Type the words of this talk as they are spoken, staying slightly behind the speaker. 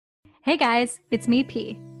Hey guys, it's me,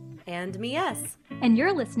 P, And me, yes. and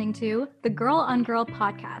you're listening to the Girl on Girl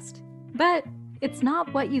podcast. But it's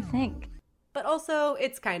not what you think. But also,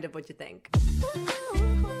 it's kind of what you think.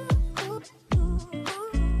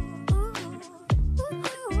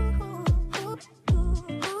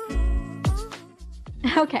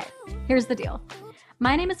 Okay, here's the deal.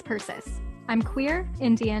 My name is Persis. I'm queer,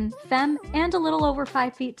 Indian, femme, and a little over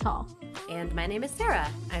 5 feet tall. And my name is Sarah.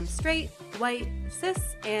 I'm straight, white, cis,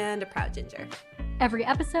 and a proud ginger. Every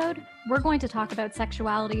episode, we're going to talk about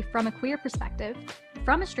sexuality from a queer perspective,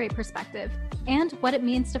 from a straight perspective, and what it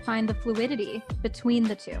means to find the fluidity between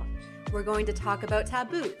the two. We're going to talk about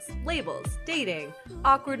taboos, labels, dating,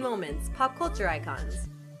 awkward moments, pop culture icons.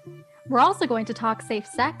 We're also going to talk safe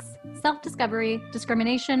sex, self-discovery,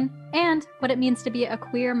 discrimination, and what it means to be a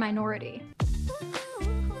queer minority.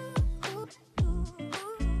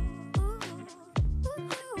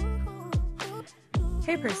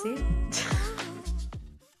 Hey, Percy.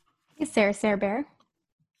 Hey, Sarah Bear.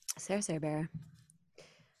 Sarah Bear. You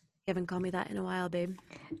haven't called me that in a while, babe.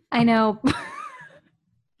 I know,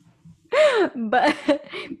 but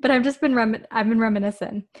I've just been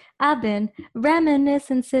reminiscing. I've been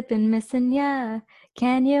reminiscing, sipping, missing ya.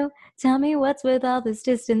 Can you tell me what's with all this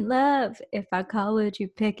distant love? If I call, would you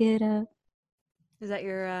pick it up? Is that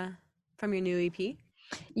your from your new EP?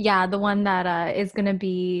 Yeah, the one that is going to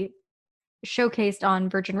be showcased on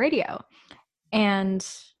Virgin Radio. And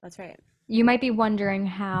That's right. you might be wondering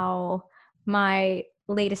how my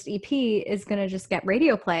latest EP is going to just get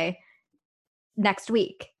radio play next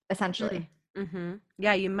week, essentially. Mm-hmm.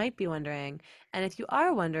 Yeah, you might be wondering. And if you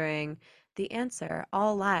are wondering, the answer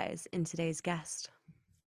all lies in today's guest.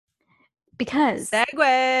 Because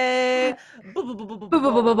Segue!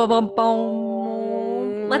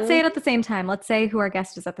 let's say it at the same time. Let's say who our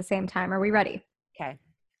guest is at the same time. Are we ready? Okay.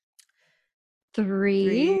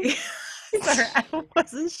 Three. Sorry, I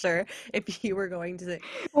wasn't sure if you were going to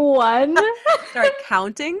One. start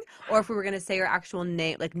counting or if we were going to say your actual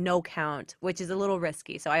name, like no count, which is a little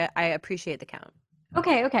risky. So I appreciate the count.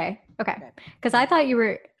 Okay. Because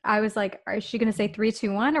I was like, is she going to say 3,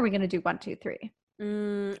 2, 1? Or are we going to do 1, 2, 3?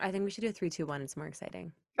 I think we should do 3, 2, 1. It's more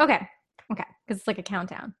exciting. Okay. Because it's like a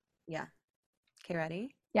countdown. Yeah. Okay,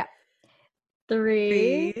 ready? Yeah.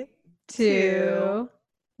 3, 2,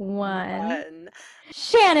 1.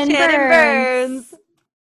 Shannon Burns.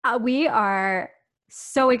 We are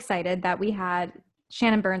so excited that we had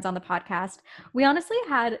Shannon Burns on the podcast. We honestly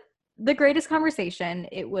had the greatest conversation.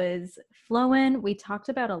 It was flowing. We talked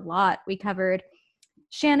about a lot. We covered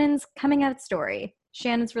Shannon's coming out story,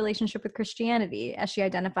 Shannon's relationship with Christianity as she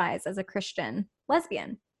identifies as a Christian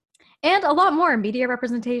lesbian, and a lot more: media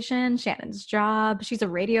representation, Shannon's job. She's a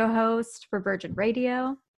radio host for Virgin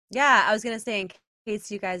Radio. Yeah, I was going to say, in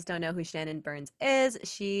case you guys don't know who Shannon Burns is,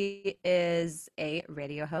 she is a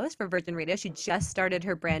radio host for Virgin Radio. She just started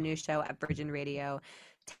her brand new show at Virgin Radio,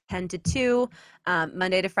 10 to 2,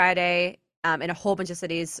 Monday to Friday, in a whole bunch of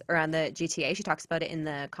cities around the GTA. She talks about it in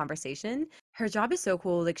the conversation. Her job is so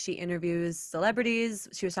cool. Like, she interviews celebrities.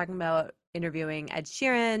 She was talking about interviewing Ed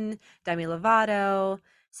Sheeran, Demi Lovato,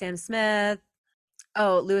 Sam Smith,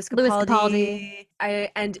 Louis Capaldi.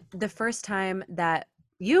 And the first time that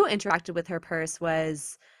you interacted with her, Purse,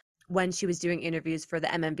 was when she was doing interviews for the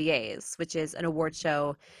MMVAs, which is an award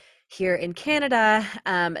show here in Canada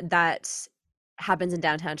that happens in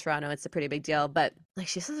downtown Toronto. It's a pretty big deal, but like,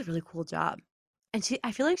 she does a really cool job, and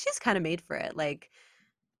I feel like she's kind of made for it. Like,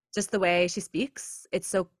 just the way she speaks, it's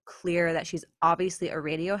so clear that she's obviously a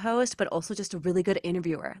radio host, but also just a really good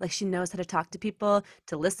interviewer. Like, she knows how to talk to people,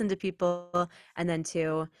 to listen to people, and then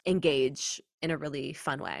to engage in a really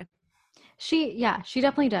fun way. She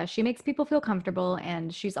definitely does. She makes people feel comfortable,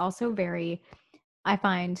 and she's also very, I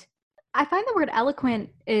find the word eloquent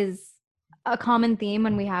is a common theme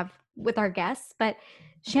when we have with our guests, but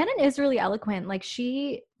Shannon is really eloquent. Like,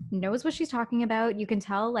 she knows what she's talking about. You can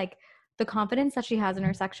tell, like, the confidence that she has in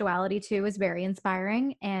her sexuality too is very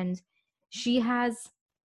inspiring, and she has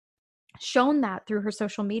shown that through her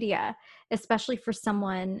social media, especially for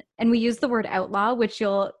someone, and we use the word outlaw, which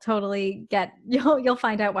you'll totally get, you'll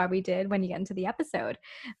find out why we did when you get into the episode,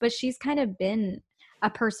 but she's kind of been a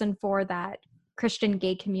person for that Christian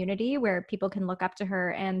gay community where people can look up to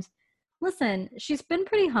her. And listen, she's been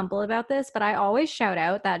pretty humble about this, but I always shout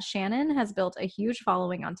out that Shannon has built a huge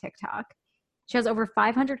following on TikTok. She has over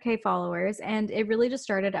 500K followers, and it really just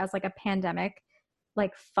started as like a pandemic,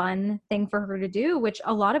 like, fun thing for her to do, which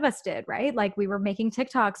a lot of us did, right? Like, we were making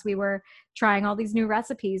TikToks, we were trying all these new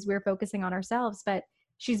recipes, we were focusing on ourselves, but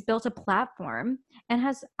she's built a platform and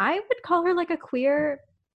I would call her like a queer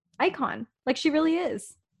icon. Like, she really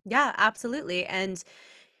is. Yeah, absolutely. And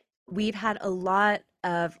we've had a lot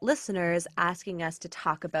of listeners asking us to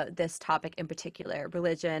talk about this topic in particular,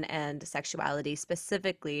 religion and sexuality,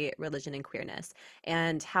 specifically religion and queerness,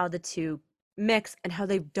 and how the two mix and how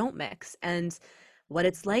they don't mix, and what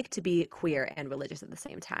it's like to be queer and religious at the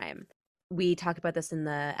same time. We talk about this in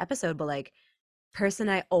the episode, but like, person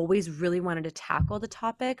I always really wanted to tackle the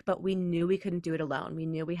topic, but we knew we couldn't do it alone. We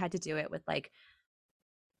knew we had to do it with like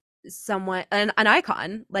someone, an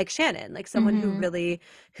icon like Shannon, like someone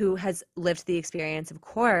who has lived the experience, of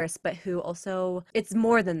course, but who also, it's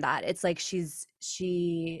more than that. It's like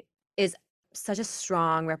she is such a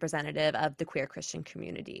strong representative of the queer Christian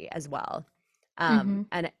community as well.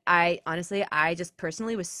 And I honestly, I just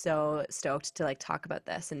personally was so stoked to like talk about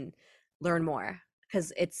this and learn more,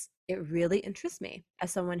 because it really interests me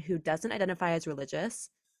as someone who doesn't identify as religious.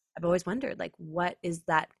 I've always wondered, like, what is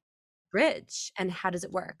that bridge and how does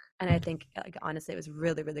it work? And I think, like, honestly, it was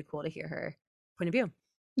really, really cool to hear her point of view.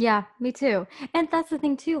 Yeah, me too. And that's the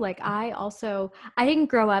thing too. Like I didn't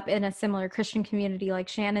grow up in a similar Christian community like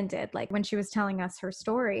Shannon did. Like when she was telling us her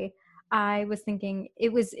story, I was thinking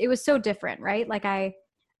it was so different, right? Like I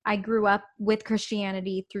grew up with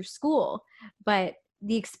Christianity through school, but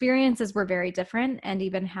the experiences were very different, and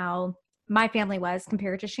even how my family was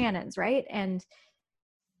compared to Shannon's, right? And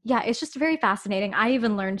yeah, it's just very fascinating. I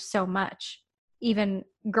even learned so much, even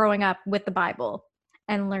growing up with the Bible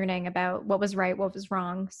and learning about what was right, what was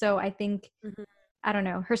wrong. So I think, Mhm. I don't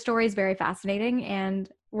know, her story is very fascinating.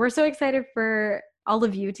 And we're so excited for all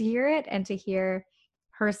of you to hear it and to hear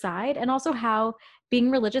her side, and also how being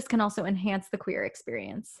religious can also enhance the queer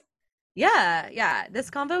experience. Yeah. This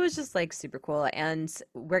convo was just like super cool, and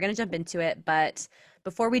we're gonna jump into it. But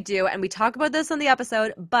before we do, and we talk about this on the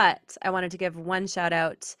episode, but I wanted to give one shout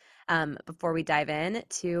out before we dive in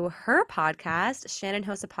to her podcast. Shannon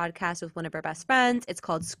hosts a podcast with one of her best friends. It's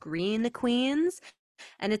called Screen Queens,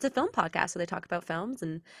 and it's a film podcast. So they talk about films,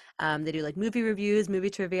 and they do like movie reviews, movie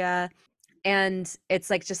trivia, and it's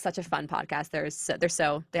like just such a fun podcast.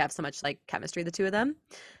 They have so much like chemistry, the two of them.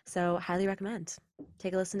 So highly recommend.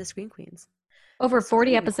 Take a listen to Screen Queens. Over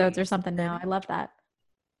 40 Screen episodes or Queens. something now. I love that.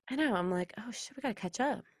 I know. I'm like, oh shit, we gotta catch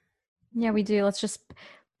up. Yeah, we do. Let's just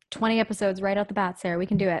 20 episodes right out the bat, Sarah. We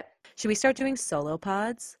can do it. Should we start doing solo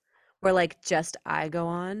pods where like just I go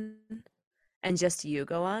on and just you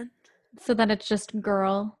go on? So then it's just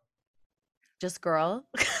girl. Just girl.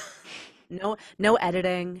 No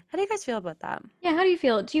editing. How do you guys feel about that? Yeah, how do you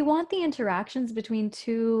feel? Do you want the interactions between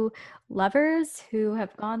two lovers who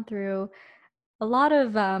have gone through a lot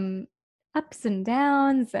of ups and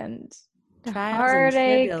downs and Trials and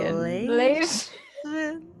heartache and tribulations.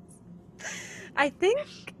 I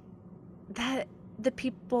think that the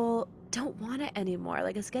people don't want it anymore.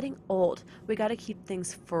 Like, it's getting old. We got to keep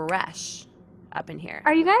things fresh up in here.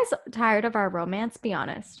 Are you guys tired of our romance? Be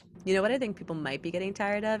honest. You know what I think people might be getting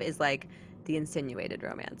tired of is like the insinuated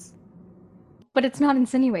romance. But it's not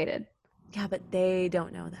insinuated. Yeah, but they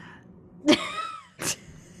don't know that.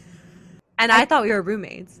 And I thought we were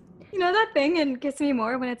roommates. You know that thing in Kiss Me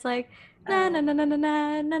More when it's like na na na na na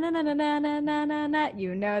na na na na na na na na na na.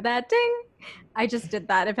 You know that ding. I just did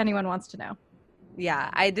that if anyone wants to know. Yeah,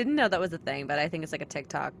 I didn't know that was a thing, but I think it's like a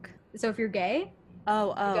TikTok. So if you're gay, Oh.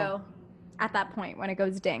 you go at that point when it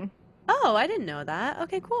goes ding. Oh, I didn't know that.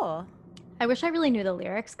 Okay, cool. I wish I really knew the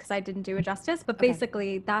lyrics because I didn't do it justice, but Okay.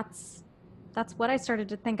 basically that's what I started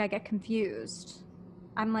to think. I get confused.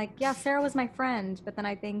 I'm like, yeah, Sarah was my friend, but then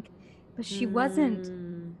I think, but she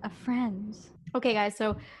wasn't a friend. Okay, guys,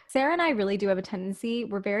 so Sarah and I really do have a tendency.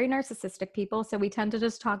 We're very narcissistic people, so we tend to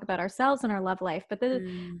just talk about ourselves and our love life, but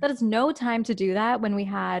that is no time to do that when we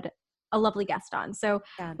had a lovely guest on. So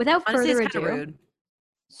Yeah. without Honestly, further it's kind of ado, rude.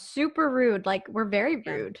 super rude. Like, we're very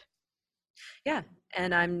Yeah. rude. Yeah,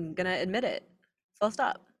 and I'm gonna admit it. Full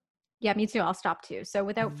stop. Yeah, me too. I'll stop too. So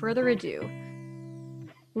without further ado,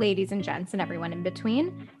 ladies and gents and everyone in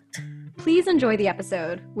between, please enjoy the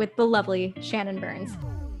episode with the lovely Shannon Burns.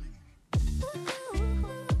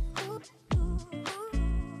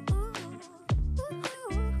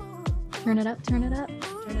 Turn it up, turn it up.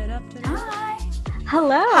 Turn it up. Turn it up. Hi.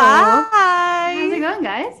 Hello. Hi. How's it going,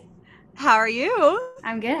 guys? How are you?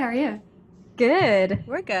 I'm good. How are you? Good.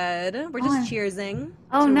 We're good. We're Oh, just I'm- cheersing.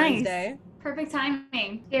 Oh, to nice. Wednesday. Perfect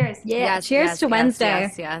timing. Cheers. Yeah. Yes, cheers yes, to yes,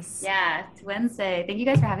 Wednesday. Yes. Yeah, it's Wednesday. Thank you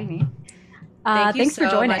guys for having me. Thank you Thanks so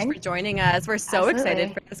for joining. much for joining us. We're so excited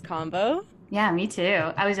Absolutely. for this combo. Yeah, me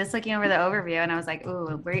too. I was just looking over the overview and I was like,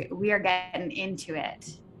 ooh, we are getting into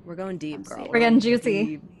it. We're going deep, girl. We're getting going juicy.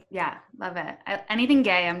 deep. Yeah, love it. Anything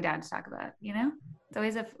gay, I'm down to talk about, you know? It's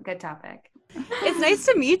always a good topic. It's nice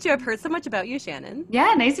to meet you. I've heard so much about you, Shannon.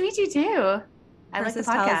 Yeah, nice to meet you too. I like the Princess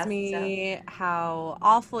podcast. tells me how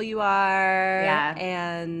awful you are Yeah.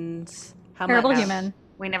 and how Terrible much human.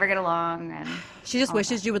 We never get along, and she just all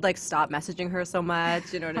wishes that. you would like stop messaging her so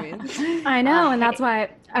much. You know what I mean? I know, and that's Hey, why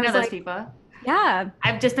I you know was those like, people. yeah.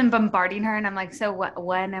 I've just been bombarding her, and I'm like, so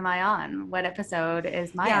when am I on? What episode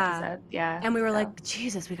is my Yeah. episode? Yeah. And we were so. like,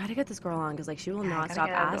 Jesus, we got to get this girl on because like she will Yeah, I not gotta stop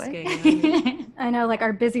get out of the asking. way. You know what I mean? I know, like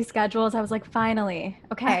our busy schedules. I was like, finally,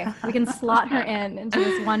 okay, we can slot her in into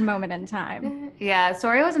this one moment in time. Yeah,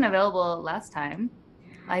 sorry I wasn't available last time.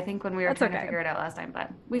 I think when we were That's trying to okay. figure it out last time,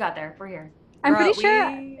 but we got there. We're here. I'm Girl, pretty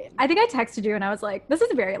sure. we- I think I texted you and I was like, "This is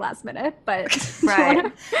very last minute," but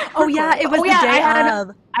Right. Oh yeah, it was Oh, the yeah, day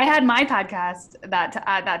of. I had my podcast at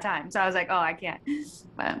that time, so I was like, oh, I can't.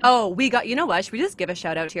 But Oh, we got. You know what? Should we just give a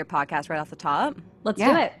shout out to your podcast right off the top? let's do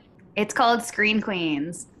Yeah. it. it's called Screen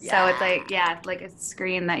Queens. So it's like a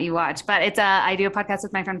screen that you watch. But I do a podcast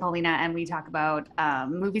with my friend Paulina, and we talk about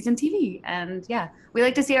movies and TV. And yeah, we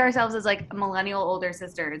like to see ourselves as like millennial older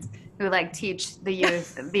sisters who like teach the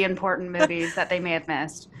youth the important movies that they may have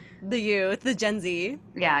missed. The youth, the Gen Z.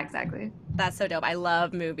 Yeah, exactly. That's so dope. I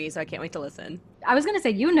love movies, so I can't wait to listen. I was gonna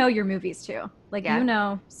say, you know your movies too. Like Yeah. you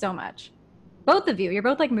know so much. Both of you. You're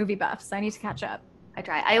both like movie buffs. I need to catch up. I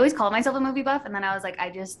try. I always call myself a movie buff, and then I was like,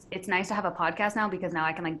 it's nice to have a podcast now because now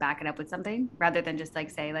I can like back it up with something rather than just like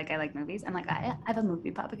say like I like movies. I'm like I have a movie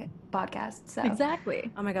podcast. So Exactly.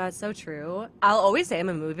 Oh my god, so true. I'll always say I'm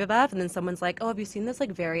a movie buff, and then someone's like, "Oh, have you seen this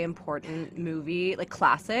like very important movie, like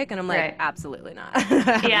classic?" And I'm like, Right. "Absolutely not."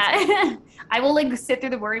 yeah, I will like sit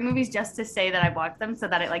through the boring movies just to say that I watched them so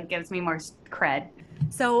that it like gives me more cred.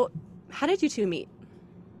 So, how did you two meet?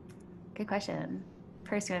 Good question.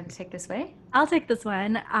 First, you want to take this way? I'll take this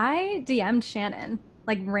one. I DM'd Shannon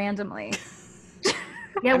like randomly.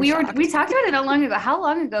 Yeah, I'm we shocked. talked about it not long ago. How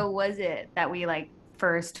long ago was it that we like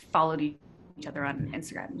first followed each other on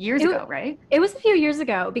Instagram? Years It ago, right? It was a few years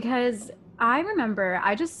ago because I remember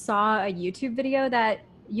I just saw a YouTube video that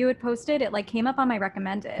you had posted. It like came up on my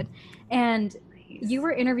recommended, and you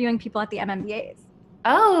were interviewing people at the MMVAs.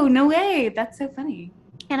 Oh, no way. That's so funny.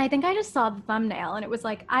 And I think I just saw the thumbnail and it was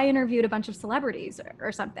like, I interviewed a bunch of celebrities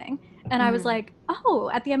or something. And I was Mhm. like, oh,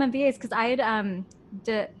 at the MMVAs, because I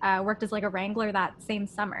had worked as like a wrangler that same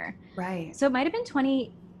summer. Right. So it might have been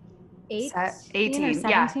 2018 or 18.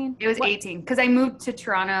 Yeah, 17. it was What- 18 because I moved to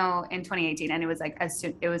Toronto in 2018, and it was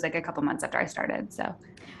like a couple months after I started. So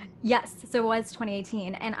Yes, so it was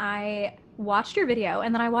 2018. And I watched your video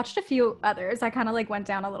and then I watched a few others. I kind of like went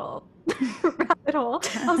down a little rabbit hole.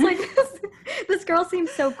 I was like, this girl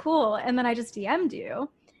seems so cool. And then I just DM'd you.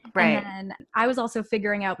 right. And then I was also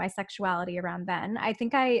figuring out my sexuality around then. I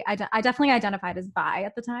think I definitely identified as bi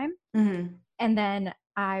at the time. Mhm. And then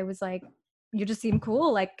I was like, you just seem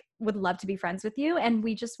cool. Like, would love to be friends with you. And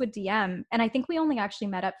we just would DM. And I think we only actually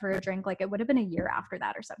met up for a drink. Like, it would have been a year after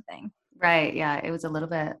that or something. Right. Yeah, it was a little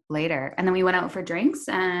bit later, and then we went out for drinks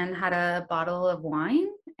and had a bottle of wine,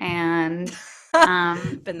 and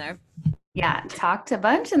Been there. yeah, talked a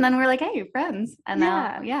bunch, and then we're like, hey, friends, and now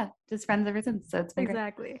Yeah. yeah, just friends ever since. So it's been great.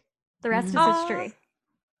 Exactly. The rest Mhm. is history.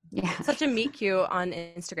 Yeah. Such a meet cute on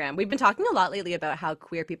Instagram. We've been talking a lot lately about how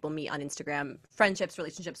queer people meet on Instagram, friendships,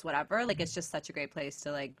 relationships, whatever. Like it's just such a great place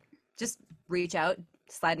to like just reach out,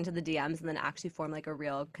 slide into the DMs, and then actually form like a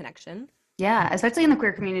real connection. Yeah, especially in the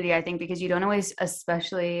queer community, I think, because you don't always,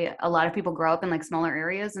 especially a lot of people grow up in like smaller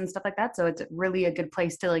areas and stuff like that. So it's really a good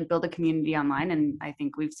place to like build a community online. And I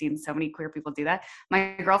think we've seen so many queer people do that.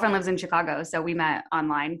 My girlfriend lives in Chicago, so we met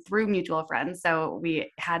online through mutual friends. So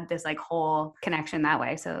we had this like whole connection that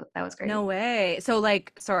way. So that was great. No way. So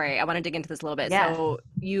like, sorry, I want to dig into this a little bit. Yeah. So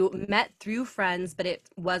you met through friends, but it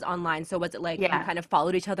was online. So was it like Yeah. you kind of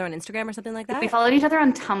followed each other on Instagram or something like that? We followed each other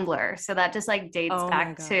on Tumblr. So that just like dates Oh my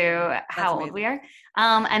back God. to how old amazing. we are.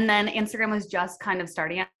 And then Instagram was just kind of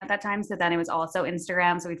starting at that time. So then it was also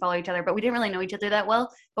Instagram. So we follow each other, but we didn't really know each other that well.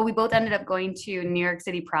 But we both ended up going to New York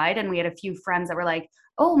City Pride, and we had a few friends that were like,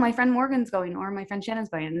 oh, my friend Morgan's going, or my friend Shannon's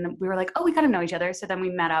going. And we were like, oh, we kind of know each other. So then we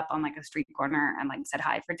met up on like a street corner and like said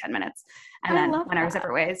hi for 10 minutes and I then love went our that.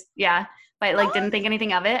 separate ways. Yeah. But like didn't think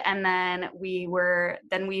anything of it. And then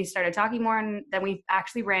we started talking more, and then we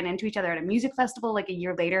actually ran into each other at a music festival like a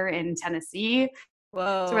year later in Tennessee.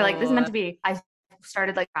 Whoa. So we're like, this is meant to be. I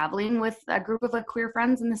started like traveling with a group of like queer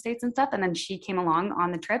friends in the States and stuff. And then she came along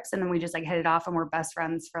on the trips, and then we just like hit it off, and we're best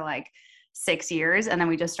friends for like 6 years. And then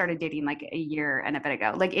we just started dating like a year and a bit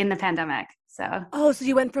ago, like in the pandemic. So Oh, so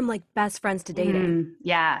you went from like best friends to dating.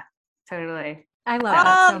 yeah, totally. I love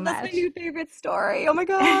that so that's much. my new favorite story. Oh my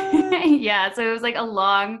god. Yeah. So it was like a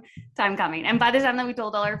long time coming. And by the time that we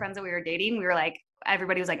told all our friends that we were dating, we were like,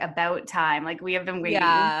 everybody was like, about time. Like, we have been waiting.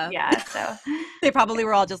 Yeah. So They probably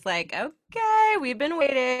were all just like, okay, we've been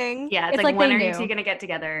waiting. yeah, It's it's like like when they are you knew. two gonna get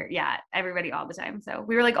together? Yeah, everybody all the time. So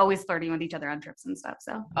we were like always flirting with each other on trips and stuff.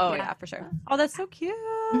 So Oh yeah, for sure. Oh, that's so cute.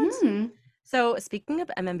 Mhm. So speaking of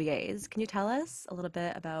MMBAs, can you tell us a little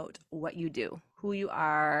bit about what you do, who you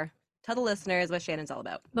are? Tell the listeners what Shannon's all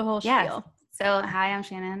about. The whole Yes. spiel. So, hi, I'm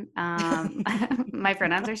Shannon. My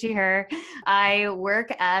pronouns are she, her. I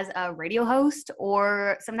work as a radio host,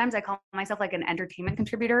 or sometimes I call myself like an entertainment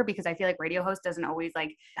contributor because I feel like radio host doesn't always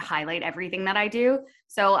like highlight everything that I do.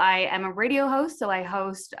 So I am a radio host. So I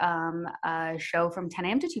host a show from 10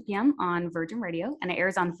 a.m. to 2 p.m. on Virgin Radio, and it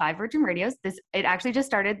airs on 5 Virgin radios. It actually just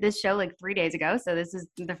started this show like 3 days ago. So this is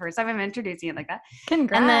the first time I'm introducing it like that.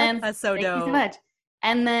 Congrats. And then That's so thank dope. you so much.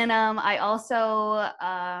 And then I also,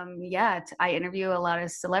 I interview a lot of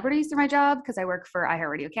celebrities through my job because I work for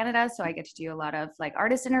iHeartRadio Canada. So I get to do a lot of like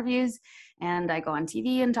artist interviews, and I go on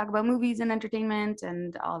TV and talk about movies and entertainment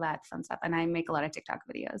and all that fun stuff. And I make a lot of TikTok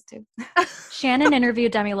videos too. Shannon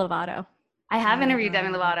interviewed Demi Lovato. I have Oh, interviewed wow.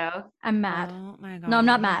 Demi Lovato. I'm mad. Oh my god. No, I'm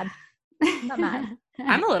not mad. I'm not mad.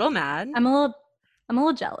 I'm a little mad. I'm a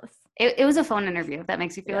little jealous. It was a phone interview, if that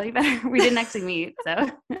makes you feel any better. We didn't actually meet, so.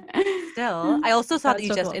 Still, I also saw that That's you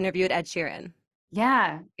so just cool. interviewed Ed Sheeran.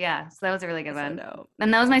 Yeah. So that was a really good So one. dope.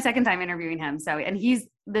 And that was my second time interviewing him. So, and he's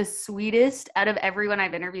the sweetest out of everyone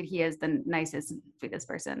I've interviewed. He is the nicest, sweetest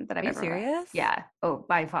person that I've Are you ever met. serious? Yeah. Oh,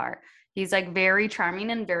 by far. He's like very charming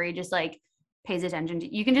and very just like pays attention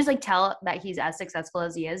to, you can just like tell that he's as successful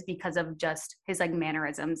as he is because of just his like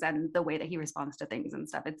mannerisms and the way that he responds to things and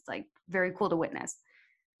stuff. It's like very cool to witness.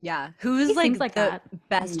 Yeah. Who's He like seems like the that.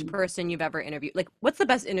 best Mm. person you've ever interviewed? Like, what's the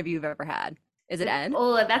best interview you've ever had? Is it Ed?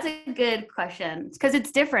 Oh, that's a good question. Because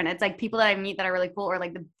it's different. It's like people that I meet that are really cool, or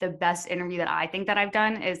like the best interview that I think that I've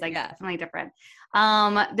done is like Yeah. definitely different.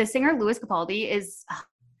 The singer Louis Capaldi is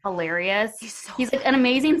hilarious. He's like an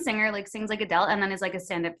amazing singer, like sings like Adele, and then is like a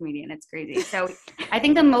stand-up comedian. It's crazy. So I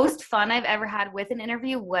think the most fun I've ever had with an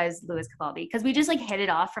interview was Louis Capaldi, because we just like hit it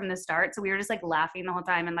off from the start. So we were just like laughing the whole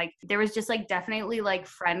time, and like there was just like definitely like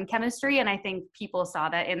friend chemistry, and I think people saw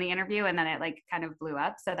that in the interview, and then it like kind of blew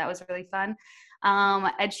up. So that was really fun.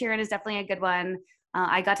 Ed Sheeran is definitely a good one.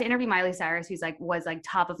 I got to interview Miley Cyrus, who's like was like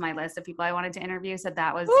top of my list of people I wanted to interview. So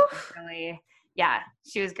that was really, yeah,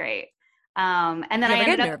 she was great. And then you I ever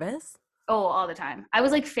ended get up, nervous? oh, all the time. I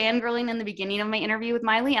was like fangirling in the beginning of my interview with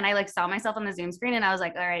Miley, and I like saw myself on the Zoom screen, and I was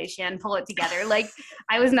like, all right, Shan, pull it together. Like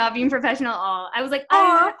I was not being professional at all. I was like,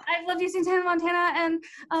 I've loved you since Hannah Montana, and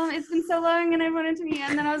it's been so long, and I wanted to meet.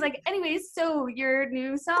 And then I was like, anyways, so your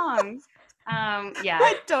new song. Yeah.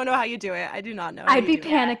 I don't know how you do it. I do not know. how I'd you be do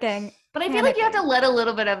it. panicking. But I feel like you have to let a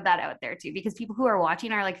little bit of that out there too, because people who are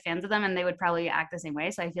watching are like fans of them, and they would probably act the same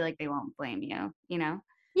way. So I feel like they won't blame you, you know?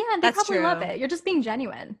 Yeah, they That's probably love true. it. You're just being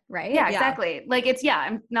genuine, right? Yeah, Yeah. exactly. Like it's, yeah,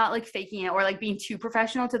 I'm not like faking it or like being too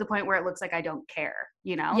professional to the point where it looks like I don't care,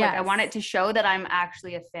 you know? Like I want it Yes. to show that I'm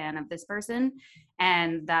actually a fan of this person,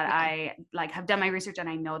 and that I like have done my research and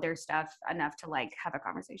I know their stuff enough to like have a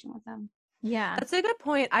conversation with them. Yeah. That's a good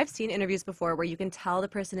point. I've seen interviews before where you can tell the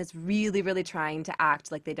person is really, really trying to act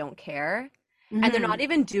like they don't care. And they're Mhm. not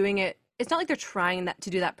even doing it. It's not like they're trying to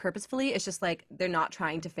do that purposefully. It's just like they're not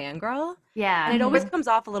trying to fangirl. Yeah. And it always comes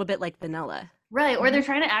off a little bit like vanilla. Right. Or they're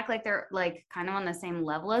trying to act like they're like kind of on the same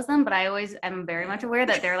level as them. But I always am very much aware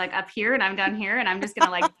that they're like up here and I'm down here, and I'm just going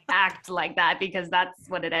to like act like that because that's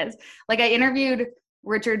what it is. Like I interviewed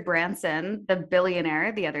Richard Branson, the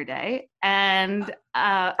billionaire, the other day, and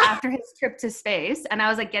after his trip to space, and I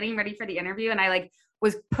was like getting ready for the interview, and I like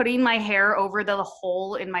was putting my hair over the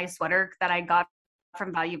hole in my sweater that I got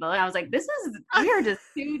from Valuable, and I was like, we are just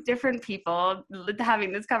two different people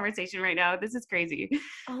having this conversation right now. This is crazy.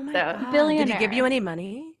 Oh my So- God. Did he Billionaire. give you any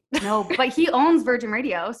money? No, but he owns Virgin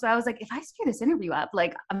Radio. So I was like, if I screw this interview up,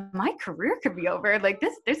 like my career could be over. Like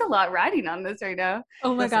there's a lot riding on this right now.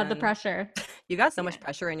 Oh my God, the Listen. pressure. You got so much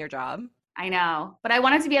pressure in your job. I know. But I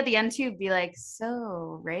wanted to be at the end too, be like,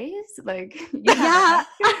 so Raise? Like, Yeah.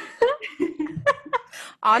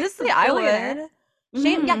 Honestly, I billionaire. would.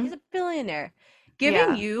 Shane, yeah, Mhm. he's a billionaire. Giving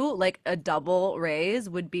Yeah. you like a double raise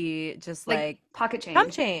would be just like pocket change.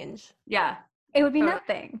 chump change. Yeah. It would be Oh,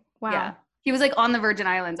 nothing. Wow. Yeah. He was like on the Virgin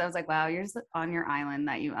Islands. I was like, wow, you're just on your island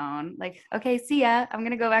that you own. Like, okay, see ya. I'm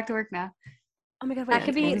gonna go back to work now. Oh my God, That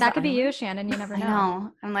could be you, Shannon. You never I know.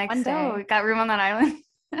 know. I'm like, One so day. got room on that island?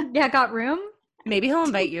 Yeah, got room, Maybe he'll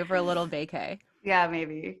invite you for a little vacay. Yeah,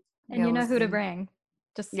 maybe. and Yeah, you know we'll who to see. bring.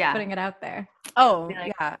 Just Yeah. putting it out there. Oh, Be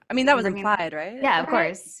like, yeah. I mean, that was bringing- implied, right? Yeah, of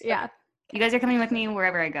course. Yeah, You guys are coming with me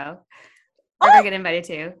wherever I go. Wherever I get invited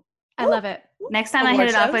to. I love it. Next time I Award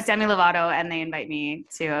hit it up shows? with Demi Lovato and they invite me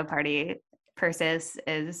to a party, Persis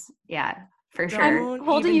is, yeah, for sure. Don't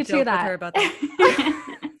holding even you to joke with that. her about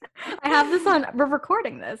that. I have this on, we're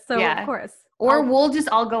recording this, so Yeah. of course. Or we'll just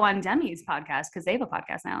all go on Demi's podcast because they have a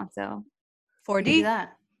podcast now. So we can do 4D.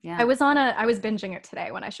 that. Yeah. I was binging it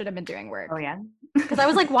today when I should have been doing work. Oh, yeah. Because I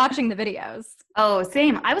was like watching the videos. Oh,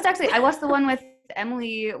 same. I watched the one with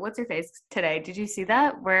Emily, what's her face today. Did you see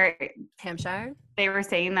that? Where Hampshire. they were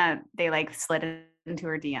saying that they like slid into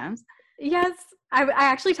her DMs. Yes. I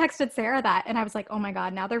actually texted Sarah that and I was like, oh my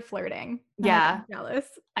God, now they're flirting. Yeah. I'm jealous.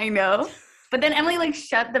 I know. But then Emily like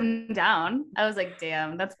shut them down. I was like,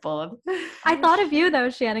 damn, that's bold. I thought of you though,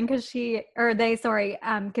 Shannon, because they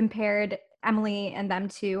compared Emily and them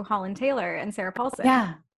to Holland Taylor and Sarah Paulson.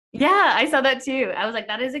 Yeah. Yeah, I saw that too. I was like,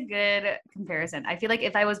 that is a good comparison. I feel like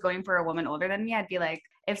if I was going for a woman older than me, I'd be like,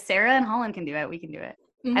 if Sarah and Holland can do it, we can do it.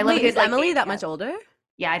 I love Wait, it. is Emily that much older?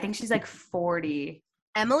 Yeah, I think she's like 40.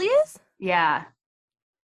 Emily is? Yeah.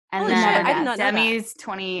 And Holy shit, then I did not know that. Demi's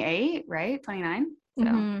 28, right? 29. So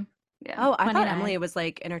Mhm. yeah. Oh, I thought 29. Emily was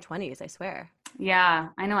like in her 20s, I swear. Yeah,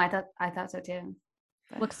 I know. I thought so too.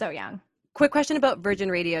 But- Looks so young. Quick question about Virgin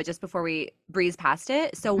Radio just before we breeze past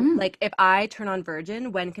it. So, like, if I turn on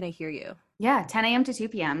Virgin, when can I hear you? Yeah, 10 a.m. to 2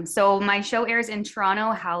 p.m. So my show airs in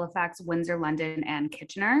Toronto, Halifax, Windsor, London, and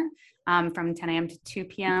Kitchener from 10 a.m. to 2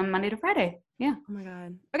 p.m. Monday to Friday. Yeah. Oh my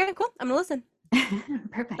God. Okay, cool. I'm going to listen.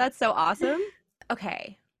 Perfect. That's so awesome.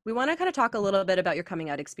 Okay. We want to kind of talk a little bit about your coming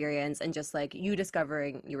out experience and just like you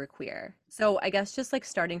discovering you were queer. So I guess just like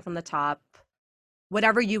starting from the top,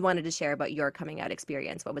 whatever you wanted to share about your coming out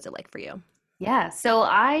experience, what was it like for you? Yeah. So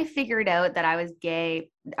I figured out that I was gay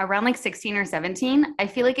around like 16 or 17. I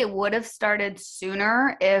feel like it would have started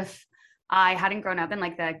sooner if I hadn't grown up in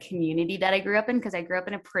like the community that I grew up in, because I grew up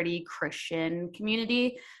in a pretty Christian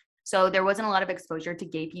community. So there wasn't a lot of exposure to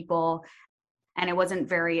gay people, and it wasn't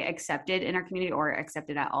very accepted in our community or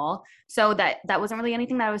accepted at all. So that wasn't really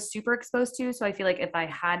anything that I was super exposed to. So I feel like if I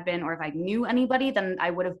had been, or if I knew anybody, then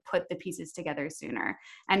I would have put the pieces together sooner.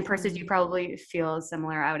 And Persis, you probably feel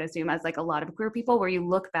similar, I would assume, as like a lot of queer people, where you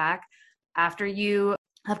look back after you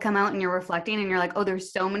have come out and you're reflecting and you're like, oh,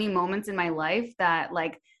 there's so many moments in my life that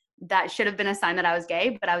like, that should have been a sign that I was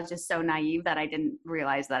gay, but I was just so naive that I didn't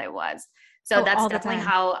realize that it was. So that's definitely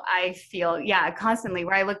how I feel. Yeah, constantly,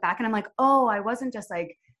 where I look back and I'm like, oh, I wasn't just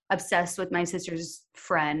like obsessed with my sister's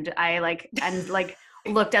friend. I like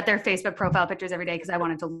looked at their Facebook profile pictures every day because I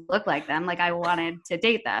wanted to look like them. Like I wanted to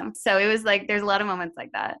date them. So it was like, there's a lot of moments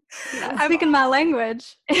like that. Yeah. I'm speaking my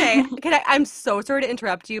language. Okay, I'm so sorry to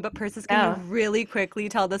interrupt you, but Persis, can you really quickly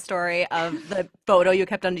tell the story of the photo you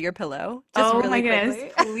kept under your pillow? Just really my quickly.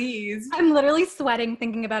 goodness, please. I'm literally sweating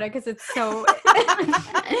thinking about it because it's so,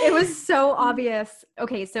 it was so obvious.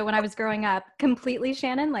 Okay, so when I was growing up, completely,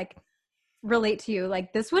 Shannon, like relate to you,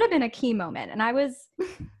 like this would have been a key moment. And I was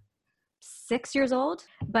 6 years old,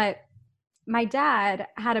 but my dad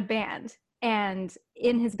had a band, and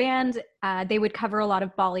in his band, they would cover a lot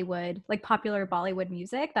of Bollywood, like popular Bollywood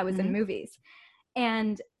music that was in movies.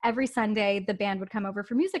 And every Sunday, the band would come over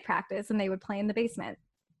for music practice, and they would play in the basement.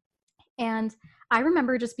 And I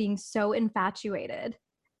remember just being so infatuated.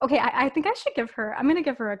 Okay, I think I should I'm going to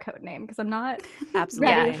give her a code name because I'm not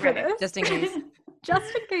ready for this. Just in case.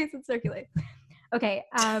 Just in case it circulates. Okay,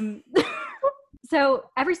 so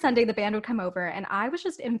every Sunday the band would come over, and I was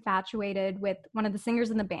just infatuated with one of the singers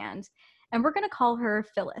in the band, and we're going to call her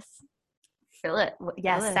Phyllis. Phyllis.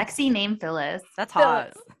 Yeah, Phyllis. Sexy name Phyllis. That's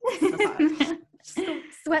hot. Phyllis. That's hot. Just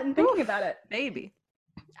sweating thinking about it. Baby.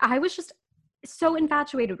 I was just so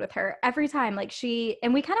infatuated with her every time. Like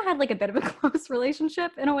and we kind of had like a bit of a close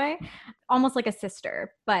relationship in a way, almost like a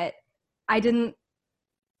sister, but I didn't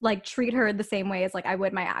like treat her the same way as like I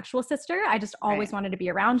would my actual sister. I just always wanted to be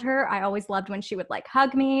around her. I always loved when she would like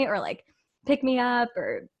hug me or like pick me up,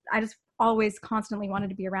 or I just always constantly wanted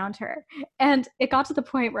to be around her. And it got to the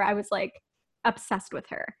point where I was like obsessed with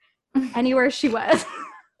her anywhere she was.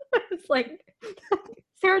 It's like,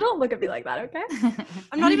 Sarah, don't look at me like that, okay?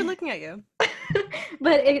 I'm not even looking at you.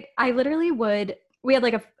 But I literally we had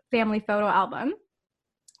like a family photo album,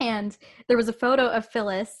 and there was a photo of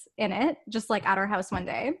Phyllis in it, just like at our house one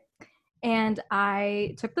day. And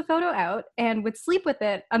I took the photo out and would sleep with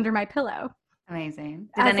it under my pillow. Amazing.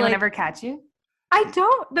 Did anyone ever catch you? I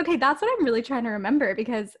don't. Okay, that's what I'm really trying to remember,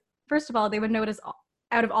 because first of all, they would notice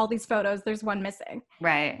out of all these photos, there's one missing.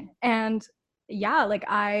 Right. And yeah, like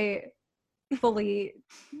I fully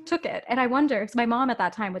took it. And I wonder, because my mom at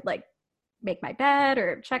that time would like make my bed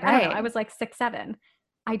or check. I don't know. I was like 6, 7.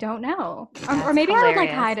 I don't know. Or maybe hilarious. I would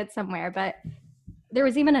like hide it somewhere. But there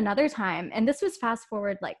was even another time, and this was fast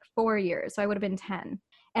forward like 4 years. So I would have been 10.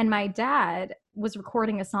 And my dad was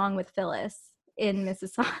recording a song with Phyllis in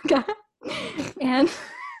Mississauga. And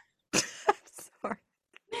I'm sorry.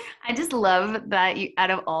 I just love that you,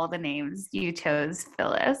 out of all the names, you chose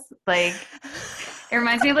Phyllis. Like, it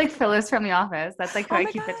reminds me of like Phyllis from The Office. That's like who Oh I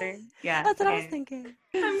my keep God. picturing. Yeah. That's what I was okay. thinking.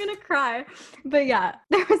 I'm gonna cry. But yeah,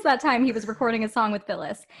 there was that time he was recording a song with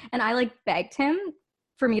Phyllis, and I like begged him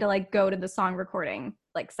for me to like go to the song recording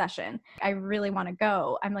like session. I really want to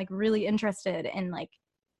go. I'm like really interested in like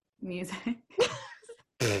Music.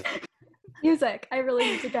 music. I really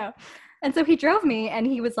need to go. And so he drove me, and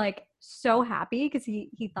he was like so happy because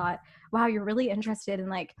he thought, wow, you're really interested in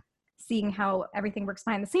like seeing how everything works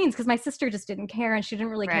behind the scenes, because my sister just didn't care, and she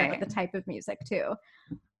didn't really care about Right. the type of music too.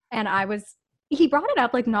 And he brought it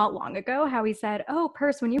up like not long ago, how he said, oh,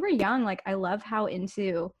 Purse, when you were young, like I love how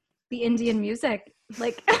into the Indian music,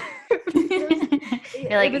 like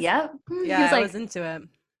You're like, yep. Yeah, he was I like, was into it.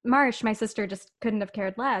 Marsh, my sister, just couldn't have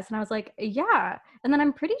cared less. And I was like, yeah. And then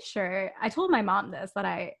I'm pretty sure I told my mom this, that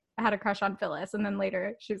I had a crush on Phyllis. And then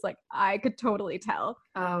later she was like, I could totally tell.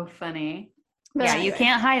 Oh, funny. But Yeah, you anyway,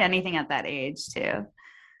 can't hide anything at that age, too.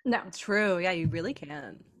 No. True. Yeah, you really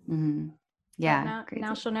can. Mm-hmm. But Yeah.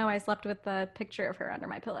 now she'll know I slept with a picture of her under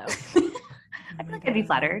my pillow. I feel like I'd be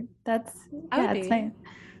flattered. That's I would it's be. nice.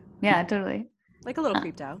 Yeah, totally. Like a little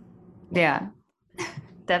creeped out. Yeah,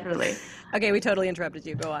 definitely. Okay, we totally interrupted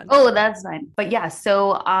you. Go on. Oh, that's fine. But yeah,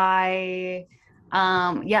 so I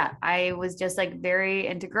was just like very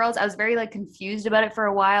into girls. I was very like confused about it for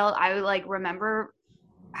a while. I like remember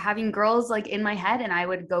having girls like in my head, and I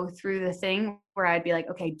would go through the thing where I'd be like,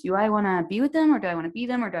 okay, do I want to be with them, or do I want to be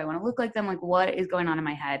them, or do I want to look like them? Like, what is going on in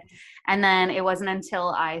my head? And then it wasn't until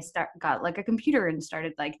I got like a computer and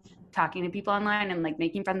started like talking to people online and like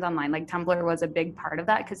making friends online. Like Tumblr was a big part of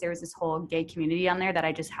that, because there was this whole gay community on there that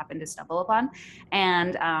I just happened to stumble upon.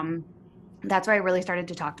 And that's where I really started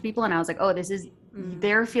to talk to people, and I was like, oh,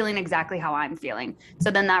 they're feeling exactly how I'm feeling. So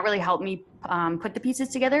then that really helped me put the pieces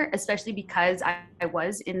together, especially because I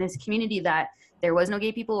was in this community that there was no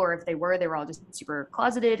gay people, or if they were all just super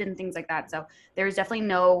closeted and things like that. So there was definitely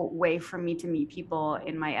no way for me to meet people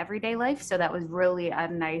in my everyday life. So that was really a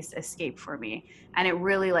nice escape for me. And it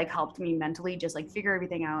really like helped me mentally just like figure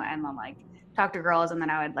everything out, and then like talk to girls. And then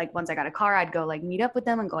I would like, once I got a car, I'd go like meet up with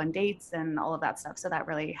them and go on dates and all of that stuff. So that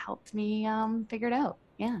really helped me figure it out.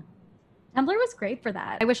 Yeah. Tumblr was great for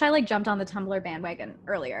that. I wish I like jumped on the Tumblr bandwagon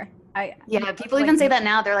earlier. People even say that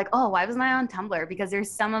now. They're like, oh, why wasn't I on Tumblr? Because there's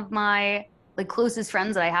some of my like closest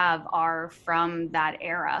friends that I have are from that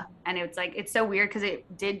era. And it's like, it's so weird because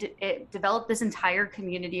it developed this entire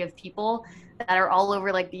community of people that are all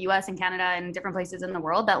over like the US and Canada and different places in the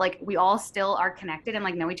world, that like we all still are connected and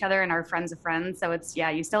like know each other and are friends of friends. So it's, yeah,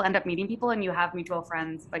 you still end up meeting people and you have mutual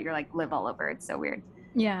friends, but you're like live all over. It's so weird.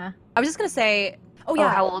 Yeah. I was just gonna say, oh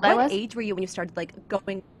yeah, how old I was? What age were you when you started like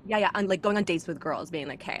going, and like going on dates with girls, being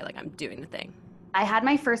like, hey, like I'm doing the thing? I had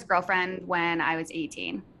my first girlfriend when I was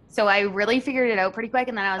 18. So I really figured it out pretty quick.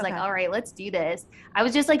 And then I was like, all right, let's do this. I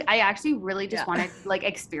was just like, I actually really just wanted to like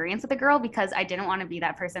experience with a girl, because I didn't want to be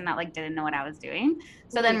that person that like didn't know what I was doing.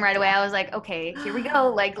 So then right away I was like, okay, here we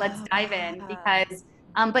go. Like, let's dive in, because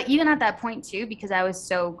but even at that point too, because I was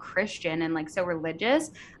so Christian and like so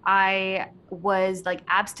religious, I was like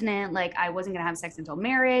abstinent. Like I wasn't gonna have sex until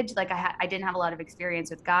marriage. Like I didn't have a lot of experience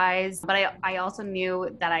with guys, but I also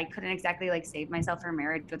knew that I couldn't exactly like save myself for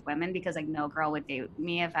marriage with women, because like no girl would date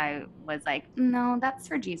me if I was like, no, that's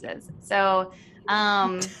for Jesus. So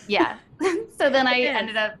yeah. So then I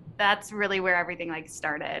ended up, that's really where everything like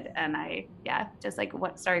started. And I just like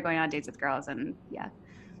started going on dates with girls, and yeah.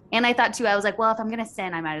 And I thought too, I was like, well, if I'm going to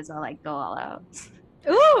sin, I might as well like go all out.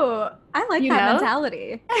 Ooh, I like that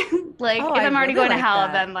mentality. Like if I'm already going to hell,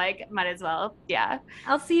 then like might as well. Yeah.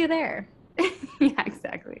 I'll see you there. Yeah,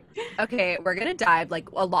 exactly. Okay, we're going to dive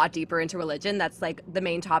like a lot deeper into religion. That's like the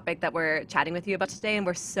main topic that we're chatting with you about today. And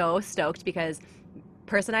we're so stoked, because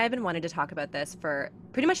Purse and I have been wanting to talk about this for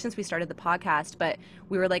pretty much since we started the podcast, but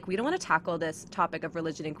we were like, we don't want to tackle this topic of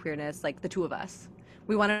religion and queerness like the two of us.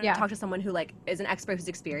 We want to talk to someone who like is an expert who's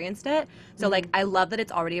experienced it. So like I love that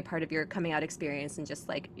it's already a part of your coming out experience and just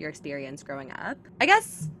like your experience growing up. I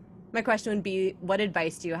guess my question would be, what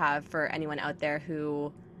advice do you have for anyone out there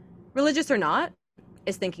who, religious or not,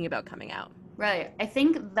 is thinking about coming out? Right. I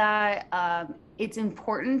think that it's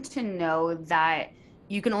important to know that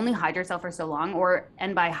you can only hide yourself for so long,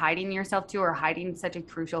 and by hiding yourself too, or hiding such a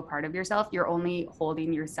crucial part of yourself, you're only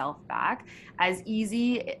holding yourself back. As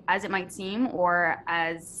easy as it might seem, or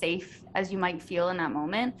as safe as you might feel in that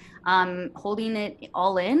moment, holding it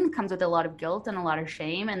all in comes with a lot of guilt and a lot of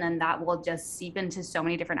shame, and then that will just seep into so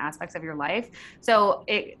many different aspects of your life. So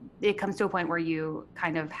it comes to a point where you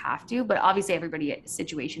kind of have to, but obviously everybody's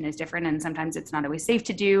situation is different, and sometimes it's not always safe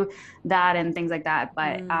to do that and things like that.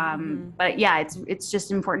 But yeah, it's just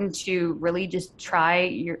important to really just try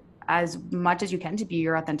your as much as you can to be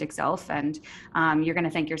your authentic self, and you're going to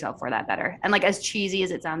thank yourself for that better. And like, as cheesy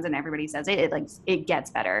as it sounds and everybody says it gets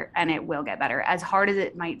better, and it will get better, as hard as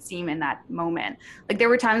it might seem in that moment. Like, there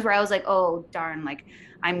were times where I was like, oh darn, like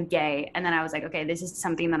I'm gay, and then I was like, okay, this is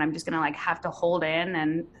something that I'm just going to like have to hold in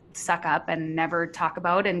and suck up and never talk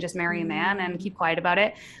about, and just marry a man and keep quiet about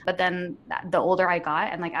it. But then the older I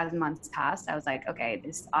got, and like as months passed, I was like, okay,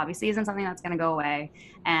 this obviously isn't something that's going to go away,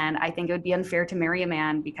 and I think it would be unfair to marry a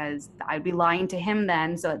man because I'd be lying to him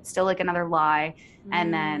then, so it's still like another lie.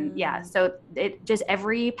 And then so it just,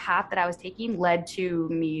 every path that I was taking led to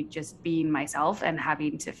me just being myself and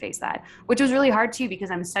having to face that, which was really hard too,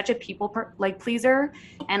 because I'm such a people pleaser,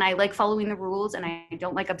 and I like following the rules, and I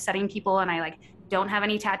don't like upsetting people, and I like don't have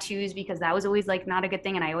any tattoos because that was always like not a good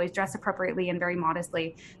thing, and I always dress appropriately and very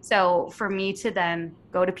modestly. So for me to then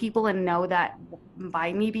go to people and know that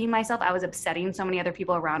by me being myself, I was upsetting so many other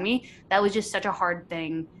people around me, that was just such a hard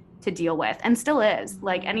thing to deal with, and still is.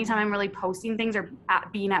 Like, anytime I'm really posting things or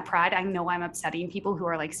being at Pride, I know I'm upsetting people who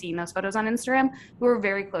are like seeing those photos on Instagram, who are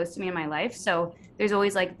very close to me in my life. So there's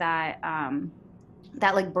always like that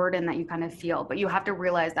like burden that you kind of feel, but you have to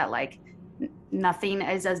realize that like nothing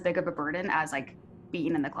is as big of a burden as like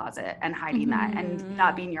being in the closet and hiding that and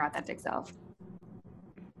not being your authentic self.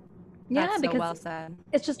 Yeah, That's so because well said.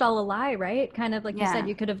 It's just all a lie, right? Kind of like you Yeah. said,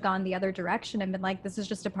 you could have gone the other direction and been like, this is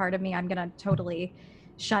just a part of me I'm gonna totally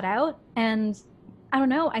shut out. And I don't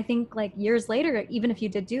know, I think like years later, even if you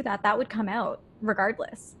did do that, that would come out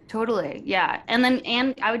regardless. Totally. Yeah.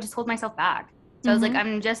 And I would just hold myself back. So I was like,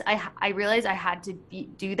 I realized I had to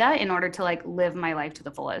do that in order to like live my life to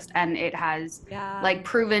the fullest. And it has like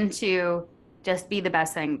proven to just be the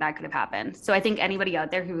best thing that could have happened. So I think anybody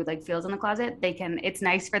out there who like feels in the closet, it's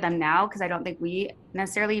nice for them now, because I don't think we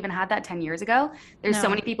necessarily even had that 10 years ago. There's so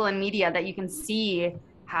many people in media that you can see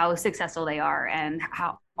how successful they are and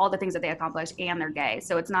how all the things that they accomplish, and they're gay.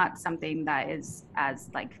 So it's not something that is as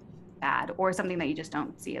like bad, or something that you just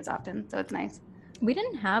don't see as often. So it's nice. We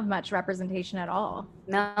didn't have much representation at all.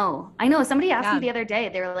 No, I know. Somebody asked me the other day,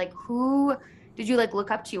 they were like, who did you like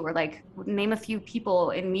look up to, or like name a few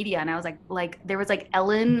people in media? And I was like there was like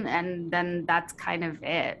Ellen, and then that's kind of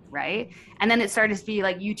it, right? And then it started to be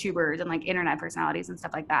like YouTubers and like internet personalities and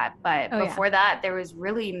stuff like that. But before that, there was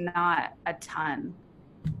really not a ton.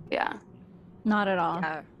 Yeah. Not at all.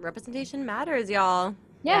 Yeah, representation matters, y'all.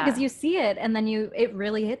 Yeah, because you see it, and then it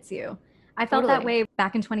really hits you. I felt that way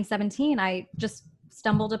back in 2017. I just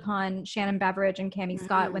stumbled upon Shannon Beveridge and Cammie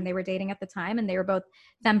Scott when they were dating at the time, and they were both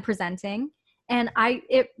femme presenting. And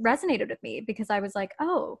it resonated with me, because I was like,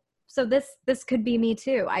 oh, so this could be me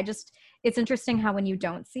too. It's interesting how when you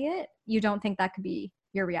don't see it, you don't think that could be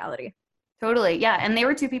your reality. Totally. Yeah. And they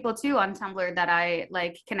were two people too on Tumblr that I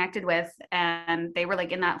like connected with, and they were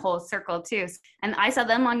like in that whole circle too. And I saw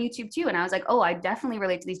them on YouTube too. And I was like, oh, I definitely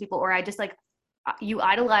relate to these people. Or I just like, you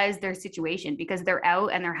idolize their situation because they're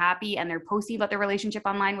out and they're happy and they're posting about their relationship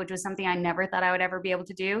online, which was something I never thought I would ever be able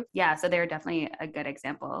to do. Yeah. So they're definitely a good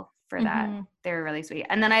example for that. They're really sweet.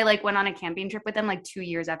 And then I like went on a camping trip with them like 2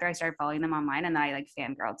 years after I started following them online, and then I like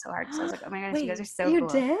fangirled so hard. So I was like, oh my gosh, you guys are so cool. You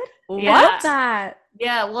did? Yeah. What's that?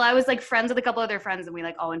 Yeah. Well, I was like friends with a couple other friends, and we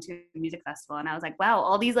like all went to a music festival, and I was like, wow,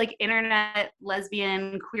 all these like internet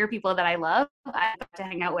lesbian queer people that I love, I got to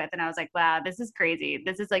hang out with. And I was like, wow, this is crazy.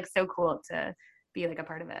 This is like so cool to be like a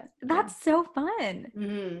part of it. That's so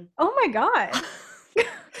fun. Oh my God.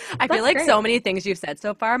 I feel like so many things you've said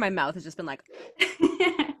so far, my mouth has just been like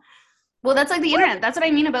well, that's like the internet. That's what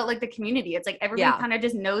I mean about like the community. It's like everybody kind of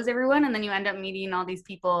just knows everyone, and then you end up meeting all these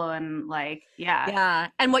people, and like yeah.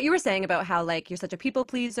 And what you were saying about how like you're such a people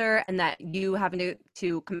pleaser, and that you having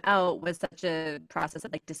to come out was such a process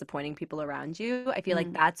of like disappointing people around you. I feel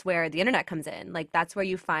like that's where the internet comes in. Like that's where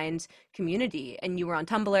you find community. And you were on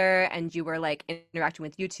Tumblr, and you were like interacting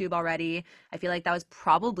with YouTube already. I feel like that was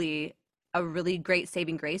probably a really great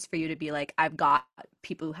saving grace for you to be like, I've got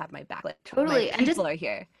people who have my back. Like, totally. And people are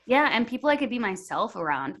here. Yeah. And people I could be myself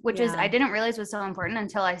around, which is, I didn't realize was so important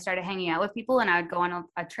until I started hanging out with people, and I would go on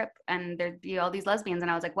a trip, and there'd be all these lesbians, and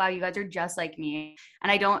I was like, wow, you guys are just like me.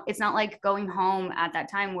 And it's not like going home at that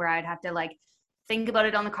time where I'd have to like think about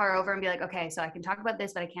it on the car over and be like, okay, so I can talk about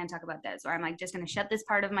this, but I can't talk about this. Or I'm like, just going to shut this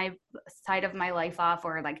part of my side of my life off,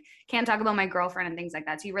 or like can't talk about my girlfriend and things like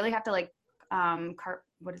that. So you really have to like,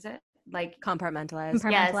 what is it? Like Compartmentalize.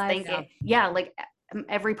 Yes, Compartmentalize. thank you. Yeah, like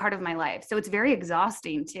every part of my life. So it's very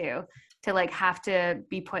exhausting too, to like have to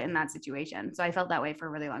be put in that situation. So I felt that way for a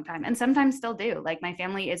really long time, and sometimes still do. Like my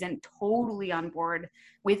family isn't totally on board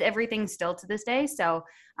with everything still to this day. So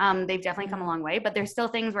they've definitely come a long way, but there's still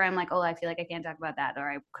things where I'm like, oh, I feel like I can't talk about that,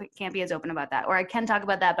 or I can't be as open about that, or I can talk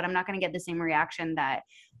about that, but I'm not going to get the same reaction that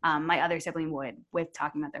my other sibling would with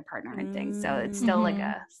talking about their partner and things. So it's still like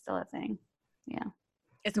still a thing. Yeah.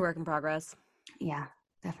 It's a work in progress. Yeah,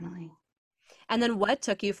 definitely. And then what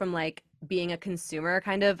took you from like being a consumer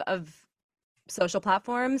kind of social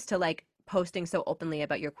platforms to like posting so openly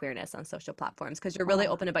about your queerness on social platforms? Because you're really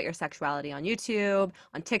open about your sexuality on YouTube,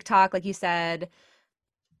 on TikTok, like you said.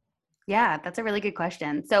 Yeah, that's a really good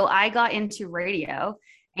question. So I got into radio,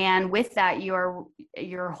 and with that, your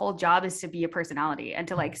whole job is to be a personality and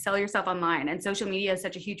to like sell yourself online. And social media is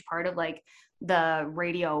such a huge part of like the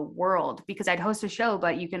radio world, because I'd host a show,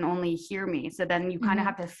 but you can only hear me. So then you kind of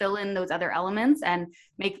have to fill in those other elements and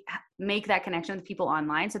make that connection with people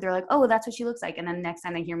online. So they're like, oh, that's what she looks like. And then next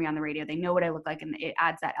time they hear me on the radio, they know what I look like, and it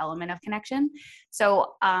adds that element of connection.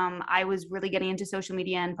 So I was really getting into social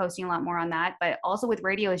media and posting a lot more on that, but also with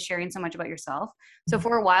radio is sharing so much about yourself. So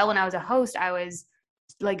for a while when I was a host, I was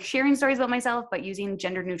like sharing stories about myself, but using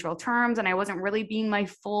gender neutral terms. And I wasn't really being my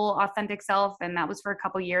full authentic self. And that was for a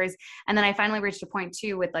couple years. And then I finally reached a point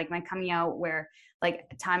too with like my coming out, where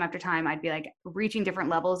like time after time, I'd be like reaching different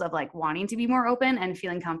levels of like wanting to be more open and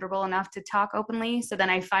feeling comfortable enough to talk openly. So then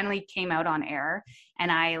I finally came out on air,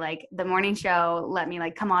 and I like the morning show let me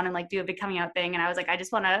like come on and like do a big coming out thing. And I was like, I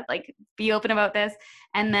just want to like be open about this.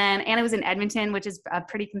 And it was in Edmonton, which is a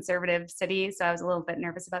pretty conservative city. So I was a little bit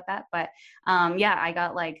nervous about that. But yeah, I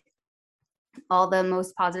got like all the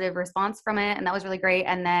most positive response from it, and that was really great.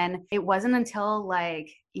 And then it wasn't until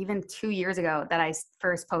like even 2 years ago that I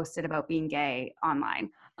first posted about being gay online.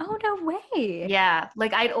 Oh, no way. Yeah,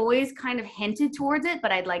 like I'd always kind of hinted towards it,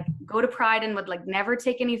 but I'd like go to Pride and would like never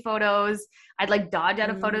take any photos. I'd like dodge out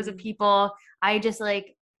of photos of people. I just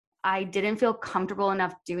like I didn't feel comfortable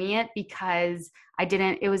enough doing it, because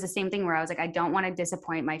it was the same thing where I was like, I don't want to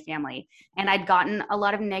disappoint my family. And I'd gotten a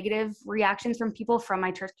lot of negative reactions from people from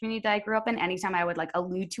my church community that I grew up in anytime I would like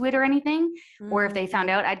allude to it or anything, or if they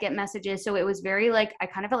found out, I'd get messages. So it was very like, I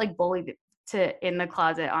kind of felt like bullied in the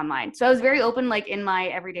closet online. So I was very open like in my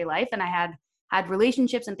everyday life, and I had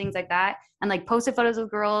relationships and things like that, and like posted photos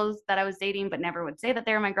of girls that I was dating, but never would say that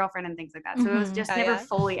they were my girlfriend and things like that. So it was just never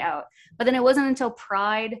fully out. But then it wasn't until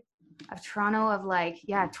Pride of Toronto of like,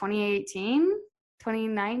 2018,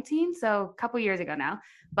 2019. So a couple years ago now.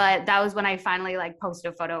 But that was when I finally like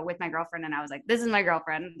posted a photo with my girlfriend, and I was like, this is my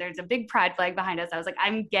girlfriend. There's a big pride flag behind us. I was like,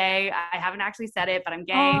 I'm gay. I haven't actually said it, but I'm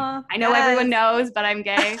gay. I know everyone knows, but I'm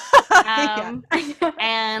gay.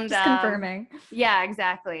 And just confirming. Yeah,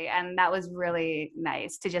 exactly. And that was really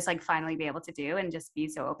nice to just like finally be able to do and just be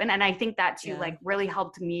so open. And I think that too, like really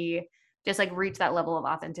helped me just like reach that level of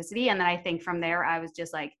authenticity. And then I think from there, I was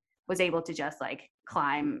just like, was able to just like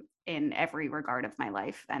climb in every regard of my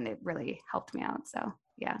life, and it really helped me out. So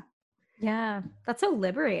yeah, that's so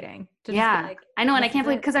liberating to just be like, I know. And I can't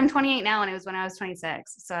believe, because I'm 28 now, and it was when I was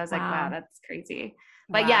 26, so I was like, wow, that's crazy.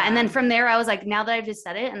 But yeah, and then from there I was like, now that I've just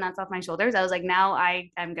said it and that's off my shoulders, I was like, now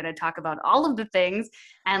I am going to talk about all of the things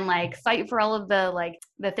and like fight for all of the like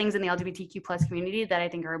the things in the LGBTQ plus community that I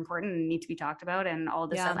think are important and need to be talked about, and all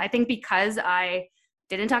this stuff. I think because I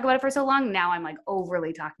didn't talk about it for so long, now I'm like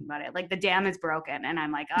overly talking about it. Like the dam is broken, and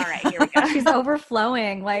I'm like, all right, here we go. She's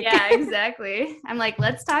overflowing. Like, yeah, exactly. I'm like,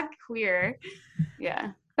 let's talk queer.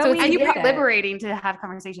 Yeah. But so it's liberating to have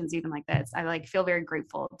conversations even like this. I like feel very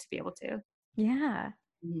grateful to be able to. Yeah.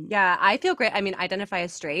 Yeah, I feel great. I mean, I identify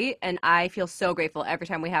as straight, and I feel so grateful every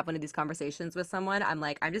time we have one of these conversations with someone. I'm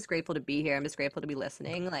like, I'm just grateful to be here. I'm just grateful to be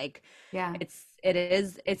listening. Like, yeah,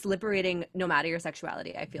 it's liberating no matter your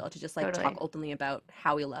sexuality, I feel, to just like talk openly about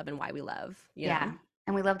how we love and why we love. You know?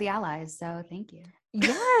 And we love the allies. So thank you.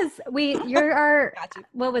 Yes, you're our,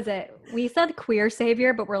 what was it? We said queer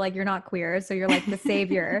savior, but we're like, you're not queer. So you're like the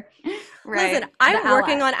savior. Right. Listen, I'm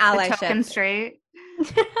working on allyship. The token straight.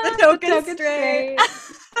 The token straight.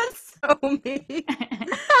 That's so me.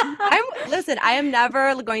 I am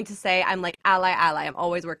never going to say I'm like ally. I'm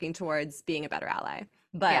always working towards being a better ally.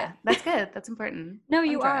 But yeah, that's good. That's important. No,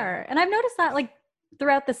 you are. And I've noticed that like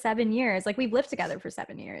throughout the 7 years, like we've lived together for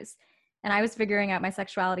 7 years. And I was figuring out my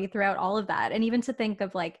sexuality throughout all of that. And even to think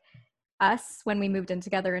of like us when we moved in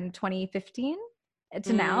together in 2015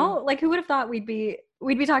 to now, like who would have thought we'd be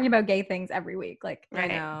we'd be talking about gay things every week. Like, I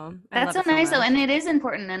know. That's so nice though. And it is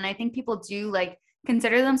important. And I think people do like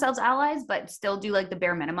consider themselves allies, but still do like the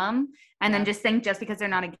bare minimum. And then just think just because they're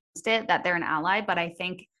not against it, that they're an ally. But I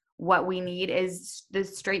think what we need is the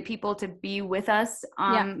straight people to be with us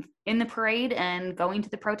in the parade and going to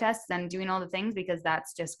the protests and doing all the things, because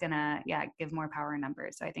that's just gonna give more power in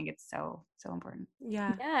numbers. So I think it's so important.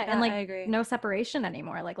 Yeah, and like, I agree. No separation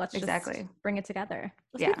anymore. Like, let's just bring it together.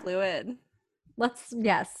 Let's be fluid.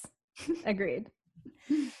 Agreed.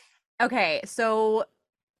 Okay, so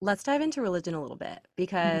let's dive into religion a little bit,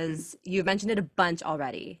 because you've mentioned it a bunch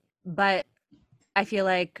already, but I feel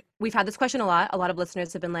like we've had this question a lot. A lot of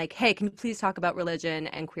listeners have been like, hey, can you please talk about religion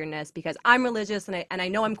and queerness, because I'm religious and I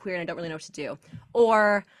know I'm queer and I don't really know what to do.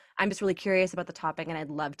 Or I'm just really curious about the topic and I'd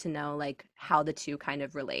love to know like how the two kind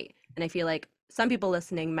of relate. And I feel like some people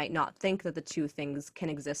listening might not think that the two things can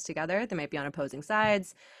exist together. They might be on opposing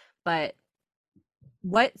sides. But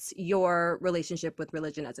what's your relationship with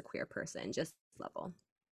religion as a queer person, just level?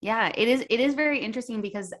 Yeah, it is very interesting,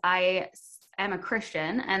 because I am a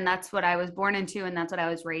Christian and that's what I was born into and that's what I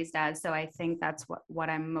was raised as. So I think that's what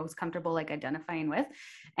I'm most comfortable like identifying with.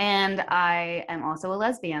 And I am also a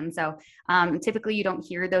lesbian. So typically you don't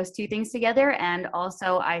hear those two things together. And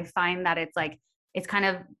also I find that it's kind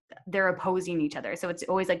of, they're opposing each other. So it's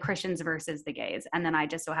always like Christians versus the gays. And then I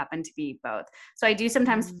just so happen to be both. So I do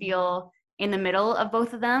sometimes feel in the middle of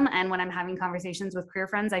both of them. And when I'm having conversations with queer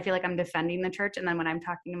friends, I feel like I'm defending the church. And then when I'm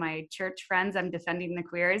talking to my church friends, I'm defending the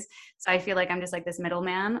queers. So I feel like I'm just like this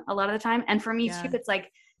middleman a lot of the time. And for me too, it's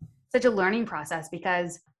like such a learning process,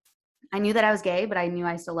 because I knew that I was gay, but I knew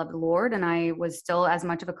I still loved the Lord. And I was still as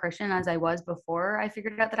much of a Christian as I was before I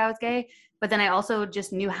figured out that I was gay. But then I also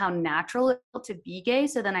just knew how natural it felt to be gay.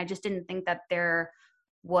 So then I just didn't think that there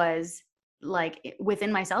was like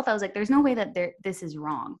within myself, I was like, there's no way that this is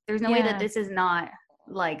wrong. There's no way that this is not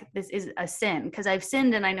like, this is a sin, because I've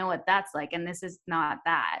sinned and I know what that's like, and this is not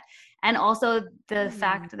that. And also the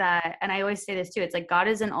fact that, and I always say this too, it's like God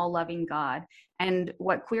is an all loving God. And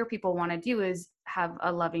what queer people want to do is have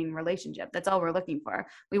a loving relationship. That's all we're looking for.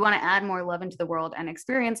 We want to add more love into the world and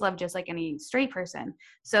experience love just like any straight person.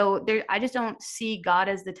 So I just don't see God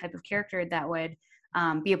as the type of character that would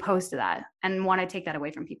be opposed to that and want to take that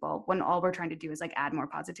away from people, when all we're trying to do is like add more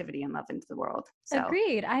positivity and love into the world. So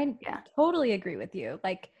agreed. I totally agree with you.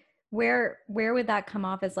 Like, where would that come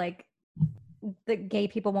off as like the gay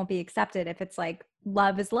people won't be accepted if it's like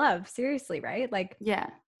love is love? Seriously, right? Like,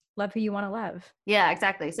 love who you want to love. Yeah,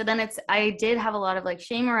 exactly. So then I did have a lot of like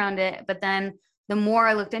shame around it, but then the more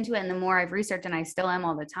I looked into it and the more I've researched, and I still am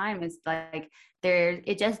all the time, is like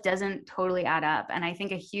it just doesn't totally add up. And I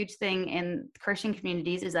think a huge thing in Christian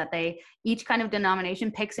communities is that each kind of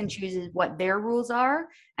denomination picks and chooses what their rules are,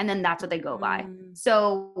 and then that's what they go by.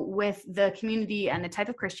 So with the community and the type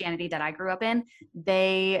of Christianity that I grew up in,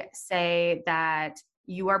 they say that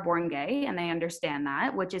you are born gay, and they understand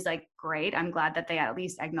that, which is like great. I'm glad that they at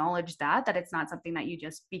least acknowledge that it's not something that you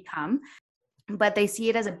just become, but they see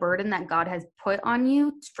it as a burden that God has put on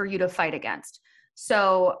you for you to fight against.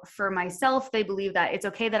 So for myself, they believe that it's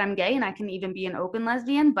okay that I'm gay and I can even be an open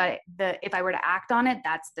lesbian, but if I were to act on it,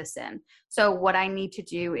 that's the sin. So what I need to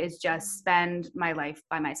do is just spend my life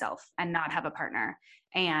by myself and not have a partner.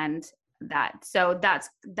 And that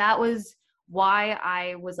was why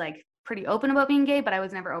I was like pretty open about being gay, but I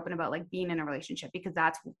was never open about like being in a relationship, because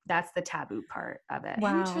that's the taboo part of it.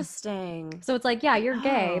 Wow. Interesting. So it's like, you're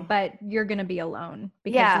gay, but you're going to be alone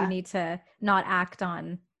because you need to not act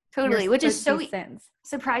on totally, which is so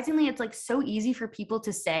surprisingly, it's like so easy for people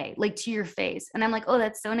to say, like, to your face. And I'm like, oh,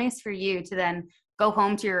 that's so nice for you to then go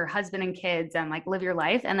home to your husband and kids and like live your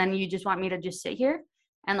life. And then you just want me to just sit here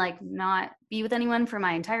and like not be with anyone for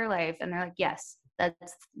my entire life. And they're like, yes,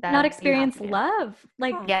 that's not experience love.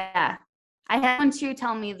 Like, I had one too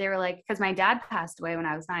tell me, they were like, because my dad passed away when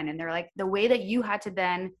I was 9, and they're like, the way that you had to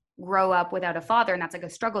then grow up without a father, and that's like a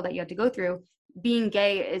struggle that you have to go through, being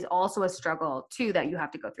gay is also a struggle too that you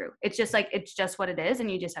have to go through. It's just like, it's just what it is,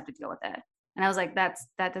 and you just have to deal with it. And I was like, that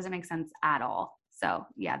doesn't make sense at all. So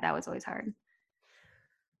yeah, that was always hard.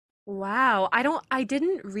 Wow. I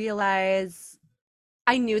didn't realize,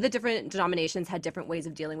 I knew that different denominations had different ways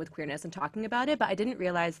of dealing with queerness and talking about it, but I didn't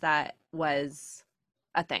realize that was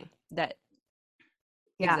a thing that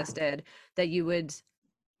existed, that you would,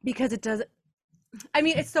 because it does, I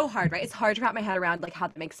mean, it's so hard, right? It's hard to wrap my head around like how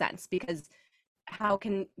that makes sense, because how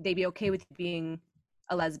can they be okay with being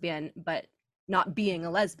a lesbian but not being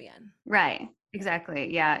a lesbian? Right.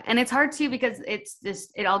 Exactly. Yeah. And it's hard too because it's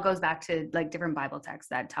just, it all goes back to like different Bible texts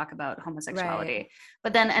that talk about homosexuality. Right.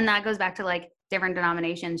 But then, and that goes back to like different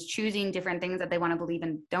denominations choosing different things that they want to believe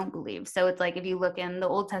and don't believe. So it's like if you look in the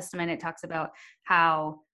Old Testament, it talks about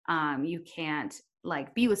how you can't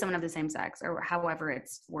like be with someone of the same sex or however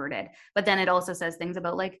it's worded. But then it also says things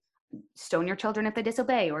about like stone your children if they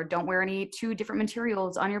disobey or don't wear any two different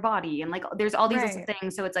materials on your body. And like there's all these lists of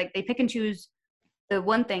things. So it's like they pick and choose the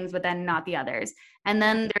one things, but then not the others. And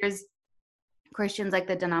then there's Christians like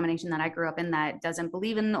the denomination that I grew up in that doesn't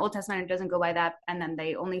believe in the Old Testament, it doesn't go by that, and then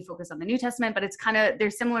they only focus on the New Testament, but it's kind of,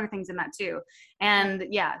 there's similar things in that too. And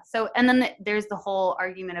yeah, so, and then there's the whole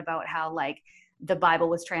argument about how like the Bible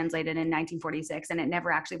was translated in 1946 and it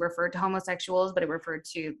never actually referred to homosexuals, but it referred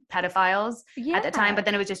to pedophiles at the time, but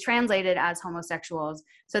then it was just translated as homosexuals.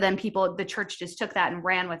 So then people, the church just took that and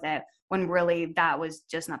ran with it when really that was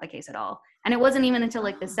just not the case at all. And it wasn't even until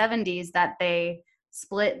like the 70s that they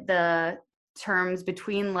split the terms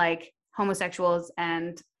between like homosexuals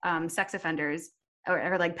and sex offenders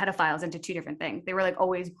or like pedophiles into two different things. They were like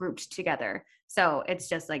always grouped together. So it's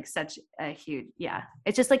just like such a huge,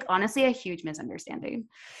 it's just like honestly a huge misunderstanding.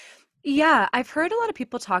 Yeah, I've heard a lot of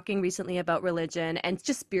people talking recently about religion and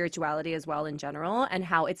just spirituality as well in general, and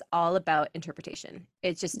how it's all about interpretation.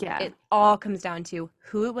 It's just, it all comes down to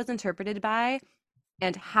who it was interpreted by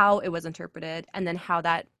and how it was interpreted, and then how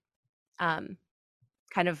that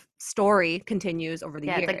kind of story continues over the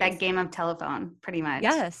years. It's like that game of telephone, pretty much.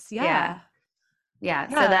 Yes, yeah.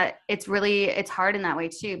 So that it's really, it's hard in that way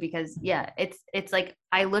too, because it's like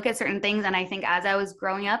I look at certain things and I think as I was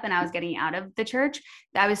growing up and I was getting out of the church,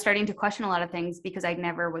 I was starting to question a lot of things because I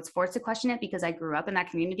never was forced to question it because I grew up in that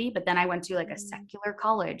community. But then I went to like a secular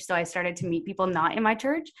college. So I started to meet people not in my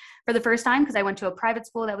church for the first time because I went to a private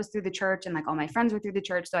school that was through the church and like all my friends were through the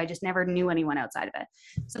church. So I just never knew anyone outside of it.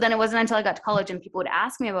 So then it wasn't until I got to college and people would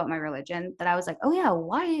ask me about my religion that I was like, oh yeah,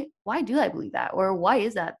 why do I believe that? Or why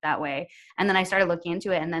is that way? And then I started looking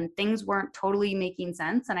into it and then things weren't totally making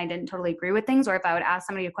sense and I didn't totally agree with things. Or if I would ask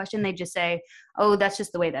somebody a question, they'd just say, oh, that's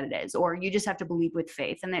just the way that it is. Or you just have to believe with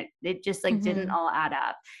faith. And it just like didn't all add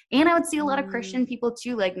up. And I would see a lot of Christian people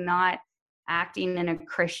too, like not acting in a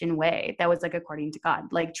Christian way that was like according to God,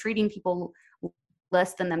 like treating people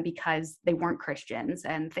less than them because they weren't Christians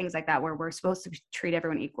and things like that, where we're supposed to treat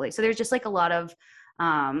everyone equally. So there's just like a lot of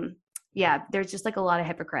there's just like a lot of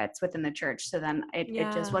hypocrites within the church. So then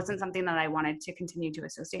it just wasn't something that I wanted to continue to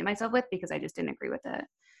associate myself with because I just didn't agree with it.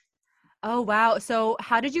 Oh, wow. So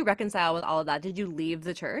how did you reconcile with all of that? Did you leave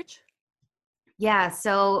the church? Yeah.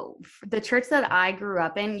 So the church that I grew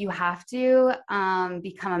up in, you have to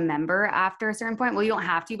become a member after a certain point. Well, you don't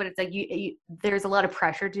have to, but it's like there's a lot of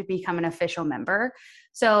pressure to become an official member.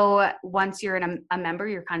 So once you're a member,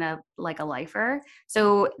 you're kind of like a lifer.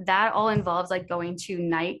 So that all involves like going to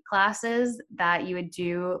night classes that you would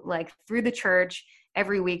do like through the church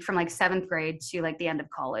every week from like 7th grade to like the end of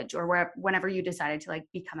college or whenever you decided to like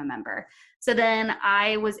become a member. So then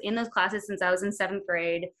I was in those classes since I was in 7th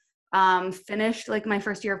grade, finished like my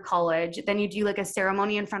first year of college. Then you do like a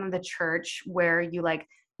ceremony in front of the church where you like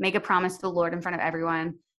make a promise to the Lord in front of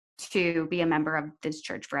everyone to be a member of this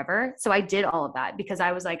church forever. So I did all of that because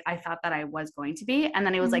I was like, I thought that I was going to be. And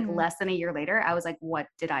then it was like less than a year later, I was like, what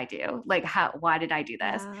did I do? Like, why did I do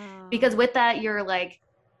this? Wow. Because with that, you're like,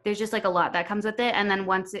 there's just like a lot that comes with it. And then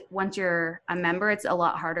once you're a member, it's a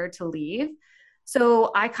lot harder to leave.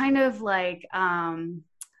 So I kind of like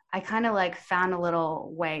found a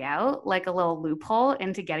little way out, like a little loophole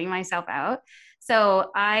into getting myself out. So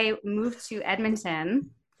I moved to Edmonton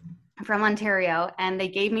from Ontario and they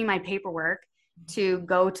gave me my paperwork to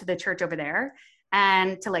go to the church over there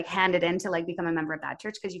and to like hand it in to like become a member of that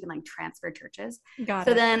church because you can like transfer churches.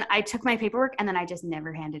 So then I took my paperwork and then I just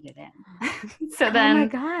never handed it in. So then, oh my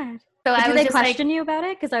God. So do they question you about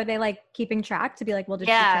it? Because are they like keeping track to be like, well, did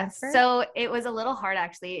she transfer? So it was a little hard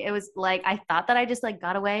actually. It was like, I thought that I just like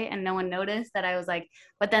got away and no one noticed that I was like,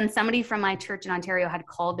 but then somebody from my church in Ontario had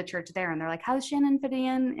called the church there and they're like, how's Shannon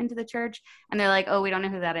fitting into the church? And they're like, oh, we don't know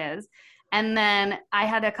who that is. And then I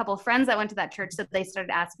had a couple of friends that went to that church, so they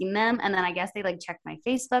started asking them. And then I guess they like checked my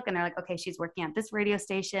Facebook and they're like, okay, she's working at this radio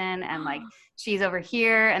station and like she's over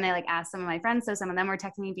here. And they like asked some of my friends. So some of them were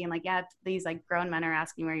texting me being like, yeah, these like grown men are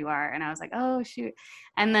asking where you are. And I was like, oh shoot.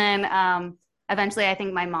 And then eventually I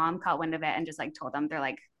think my mom caught wind of it and just like told them, they're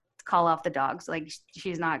like, call off the dogs. Like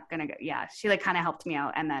she's not gonna go. Yeah. She like kind of helped me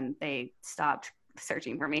out. And then they stopped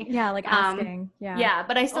searching for me. Yeah. Like asking. Yeah.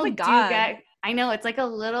 But I still I know it's like a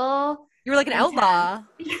little. You were like an outlaw.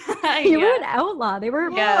 You were an outlaw. They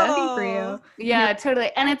were looking for you. Yeah,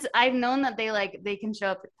 totally. And I've known that they can show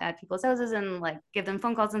up at people's houses and like give them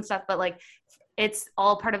phone calls and stuff. But like it's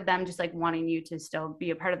all part of them just like wanting you to still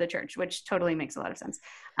be a part of the church, which totally makes a lot of sense.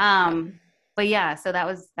 But yeah, so that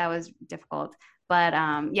was difficult. But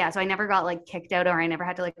yeah, so I never got like kicked out, or I never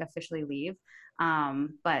had to like officially leave.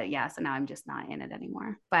 But yeah, so now I'm just not in it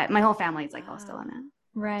anymore. But my whole family is like all still in it.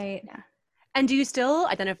 Right. Yeah. And do you still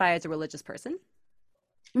identify as a religious person?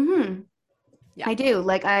 Mm-hmm. Yeah. I do.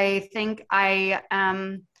 Like, I think I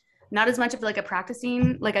am not as much of like a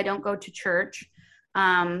practicing, like I don't go to church.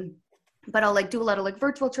 But I'll like do a lot of like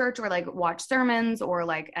virtual church, or like watch sermons, or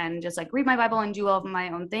like, and just like read my Bible and do all of my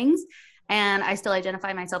own things. And I still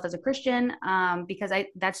identify myself as a Christian, because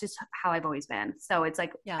that's just how I've always been. So it's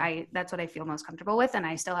like, that's what I feel most comfortable with. And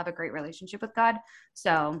I still have a great relationship with God.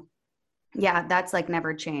 So yeah, that's like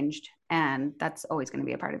never changed. And that's always going to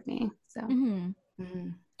be a part of me. So.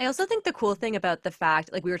 I also think the cool thing about the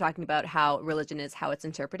fact, like we were talking about how religion is how it's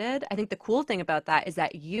interpreted, I think the cool thing about that is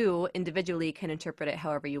that you individually can interpret it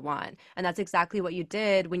however you want. And that's exactly what you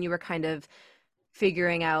did when you were kind of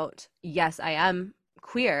figuring out, yes, I am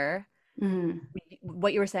queer.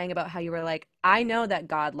 What you were saying about how you were like, I know that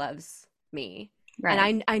God loves me. Right.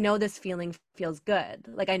 And I know this feeling feels good.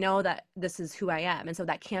 Like, I know that this is who I am. And so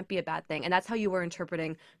that can't be a bad thing. And that's how you were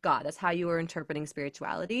interpreting God. That's how you were interpreting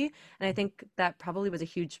spirituality. And I think that probably was a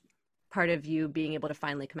huge part of you being able to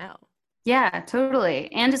finally come out. Yeah,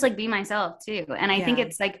 totally. And just like be myself too. And I think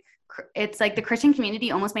it's like the Christian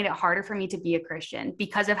community almost made it harder for me to be a Christian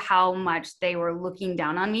because of how much they were looking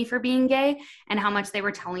down on me for being gay, and how much they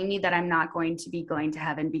were telling me that I'm not going to be going to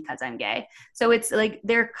heaven because I'm gay. So it's like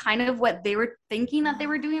they're kind of, what they were thinking that they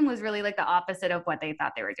were doing was really like the opposite of what they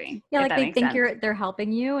thought they were doing. Yeah, like they think they're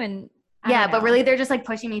helping you, and but really they're just like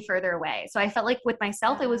pushing me further away. So I felt like with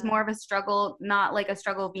myself, it was more of a struggle, not like a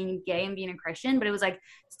struggle of being gay and being a Christian, but it was like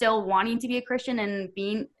still wanting to be a Christian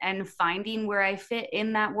and finding where I fit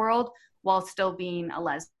in that world while still being a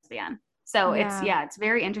lesbian. So it's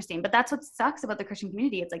very interesting. But that's what sucks about the Christian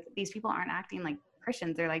community. It's like these people aren't acting like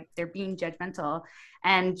Christians. They're being judgmental,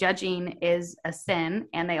 and judging is a sin.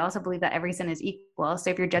 And they also believe that every sin is equal.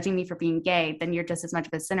 So if you're judging me for being gay, then you're just as much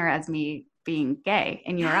of a sinner as me being gay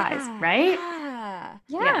in your eyes, right?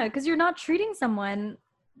 Yeah, because you're not treating someone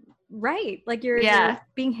right. Like you're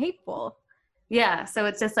being hateful. Yeah, so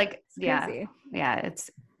it's just like, it's crazy.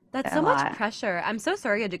 That's so much pressure. I'm so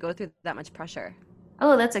sorry you had to go through that much pressure.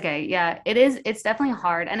 Oh, that's okay. Yeah, it is. It's definitely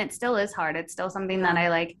hard, and it still is hard. It's still something that I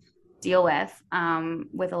like deal with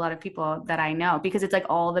a lot of people that I know, because it's like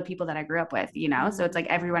all the people that I grew up with, you know? So it's like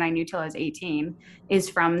everyone I knew till I was 18 is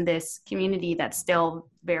from this community that's still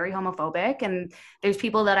very homophobic. And there's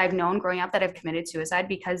people that I've known growing up that have committed suicide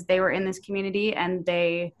because they were in this community, and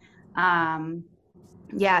they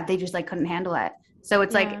just like couldn't handle it. So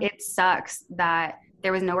it's like, it sucks that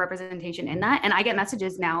there was no representation in that. And I get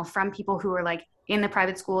messages now from people who are like in the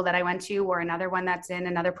private school that I went to, or another one that's in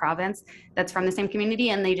another province that's from the same community.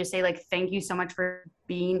 And they just say like, thank you so much for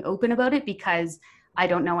being open about it, because I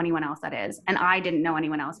don't know anyone else that is. And I didn't know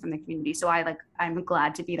anyone else from the community. So I'm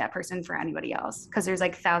glad to be that person for anybody else. Cause there's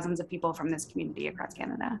like thousands of people from this community across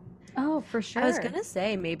Canada. Oh, for sure. I was going to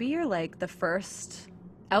say, maybe you're like the first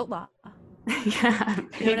outlaw. Yeah,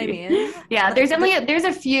 you know what I mean? Yeah, like, there's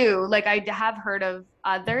a few, like I have heard of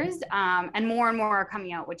others, and more are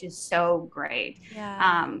coming out, which is so great.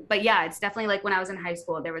 But yeah, it's definitely like when I was in high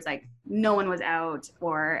school, there was like no one was out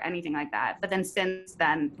or anything like that. But then since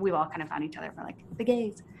then, we've all kind of found each other. We're like the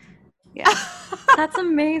gays. Yeah. That's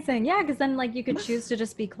amazing. Yeah, because then like you could choose to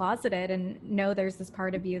just be closeted and know there's this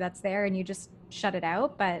part of you that's there, and you just shut it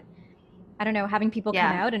out. But I don't know, having people come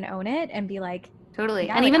out and own it and be like, totally.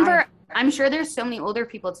 And like, even I'm sure there's so many older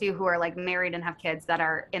people too who are like married and have kids that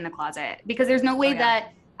are in the closet, because there's no way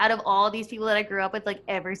that out of all these people that I grew up with, like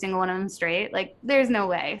every single one of them straight, like there's no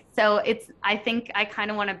way. So I think I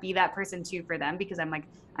kind of want to be that person too for them, because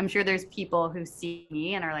I'm sure there's people who see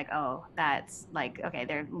me and are like, oh, that's like, okay,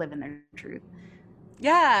 they're living their truth.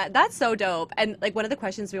 Yeah, that's so dope. And like one of the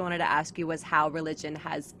questions we wanted to ask you was how religion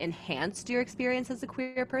has enhanced your experience as a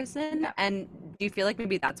queer person. And do you feel like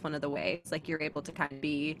maybe that's one of the ways like you're able to kind of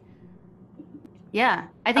be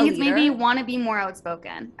I think it's made me want to be more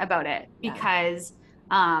outspoken about it, because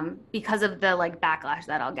of the like backlash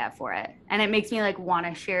that I'll get for it. And it makes me like want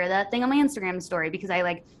to share that thing on my Instagram story, because I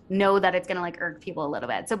like know that it's going to like irk people a little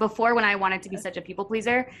bit. So before, when I wanted to be such a people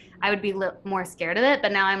pleaser, I would be more scared of it.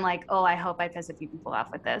 But now I'm like, oh, I hope I piss a few people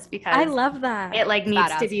off with this, because I love that. It like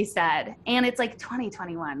needs to be said. And it's like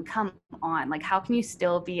 2021. Come on. Like, how can you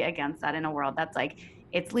still be against that in a world that's like,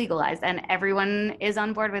 it's legalized and everyone is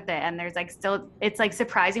on board with it? And there's like still, it's like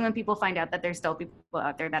surprising when people find out that there's still people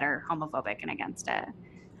out there that are homophobic and against it.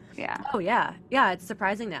 Yeah. Oh yeah. Yeah, it's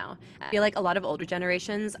surprising now. I feel like a lot of older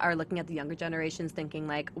generations are looking at the younger generations thinking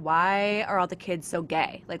like, why are all the kids so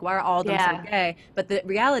gay? Like why are all of them so Yeah. gay? But the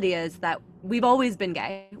reality is that we've always been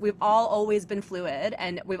gay. We've all always been fluid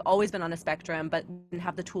and we've always been on a spectrum, but we didn't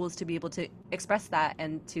have the tools to be able to express that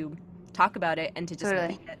and to talk about it and to just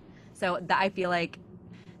Totally. be it. So that I feel like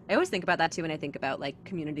I always think about that too when I think about like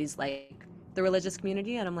communities like the religious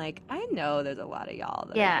community, and I'm like, I know there's a lot of y'all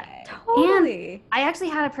that Yeah. are gay. Totally. And I actually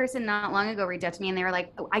had a person not long ago reach out to me and they were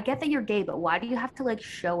like, oh, I get that you're gay, but why do you have to like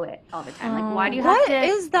show it all the time? Like, why do you have What to?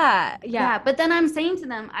 is that? Yeah. But then I'm saying to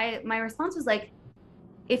them, my response was like,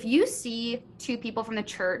 if you see two people from the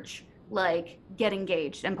church like get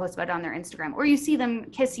engaged and post about it on their Instagram, or you see them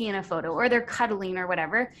kissing in a photo, or they're cuddling or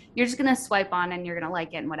whatever, you're just gonna swipe on and you're gonna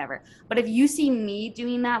like it and whatever. But if you see me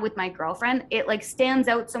doing that with my girlfriend, it like stands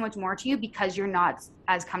out so much more to you because you're not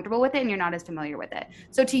as comfortable with it and you're not as familiar with it.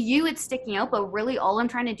 So to you, it's sticking out, but really all I'm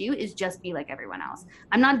trying to do is just be like everyone else.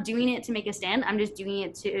 I'm not doing it to make a stand. I'm just doing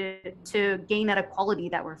it to gain that equality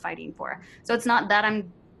that we're fighting for. So it's not that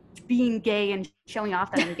I'm being gay and showing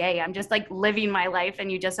off that I'm gay. I'm just like living my life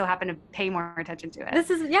and you just so happen to pay more attention to it. This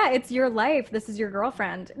is, yeah, it's your life. This is your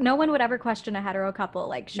girlfriend. No one would ever question a hetero couple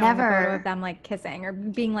like showing a photo Never. of them like kissing or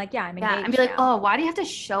being like, yeah, I'm engaged. Yeah, and be like, now. oh, why do you have to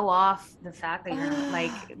show off the fact that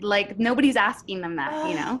you're like nobody's asking them that,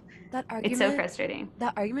 you know? That argument. It's so frustrating.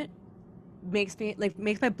 That argument makes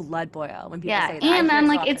my blood boil when people Yeah, say that. I and hear then it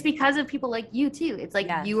so like it's often. because of people like you too. It's like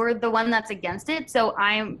Yes. you are the one that's against it. So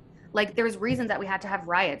I'm like, there's reasons that we had to have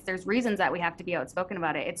riots. There's reasons that we have to be outspoken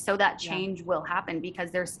about it. It's so that change will happen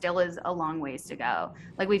because there still is a long ways to go.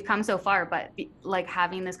 Like we've come so far, but like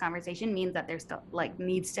having this conversation means that there's still like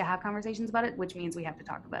needs to have conversations about it, which means we have to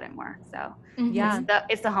talk about it more. So Mhm. Yeah.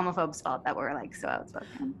 it's the homophobes' fault that we're like so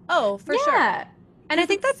outspoken. Oh, for sure. Yeah. And I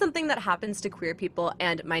think that's something that happens to queer people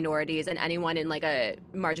and minorities and anyone in like a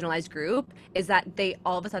marginalized group is that they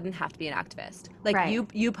all of a sudden have to be an activist. Like Right.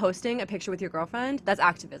 you posting a picture with your girlfriend, that's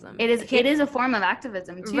activism. It is a form of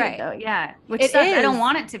activism too, Right. though. Yeah, which It sucks. I don't is.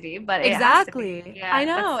 want it to be, but it has to be. Exactly. Yeah, I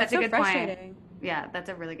know. that's It's such so a good point. frustrating. Yeah, that's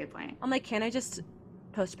a really good point. I'm like, can I just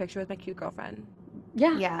post a picture with my cute girlfriend?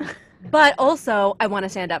 Yeah. Yeah, But also, I want to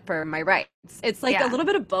stand up for my rights. It's like Yeah. a little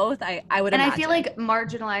bit of both. I would and imagine. I feel like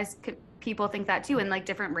marginalized people think that too, and like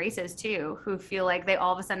different races too, who feel like they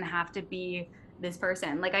all of a sudden have to be this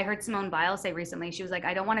person. Like I heard Simone Biles say recently, she was like,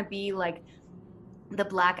 I don't want to be like the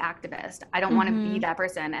black activist. I don't want to be that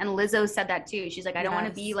person. And Lizzo said that too. She's like, I don't want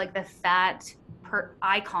to be Yes. like the fat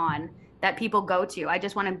icon that people go to. I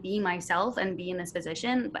just want to be myself and be in this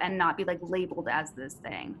position and not be like labeled as this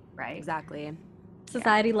thing, right? Exactly.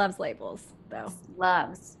 Society loves labels, though.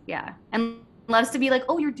 Loves, yeah, and loves to be like,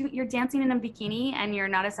 oh, you're dancing in a bikini and you're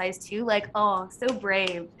not a size 2. Like, oh, so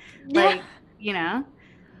brave. Like, you know,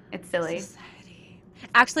 it's silly. Society.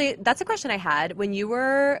 Actually, that's a question I had when you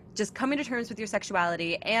were just coming to terms with your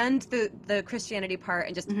sexuality and the Christianity part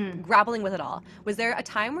and just Mhm. grappling with it all. Was there a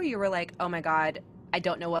time where you were like, "Oh my God, I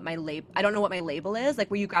don't know what my label is"? Like,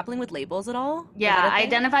 were you grappling with labels at all? Was Yeah, that a I thing?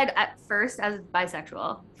 identified at first as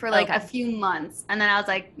bisexual for like Okay. a few months, and then I was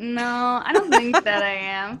like, no, I don't think that I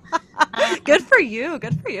am. Good for you.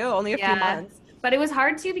 Good for you. Only a few Yeah. months. But it was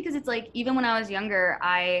hard too because it's like even when I was younger,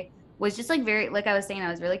 I was just like very, like I was saying, I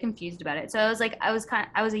was really confused about it. So I was like, I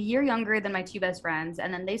was a year younger than my two best friends,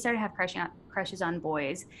 and then they started to have crushes on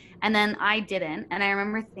boys, and then I didn't. And I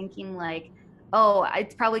remember thinking like, oh,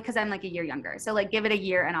 it's probably because I'm like a year younger. So like, give it a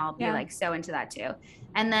year, and I'll be Yeah. like so into that too.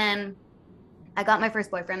 And then I got my first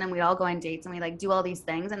boyfriend, and we'd all go on dates, and we like do all these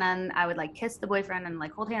things, and then I would like kiss the boyfriend and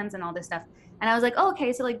like hold hands and all this stuff. And I was like, oh,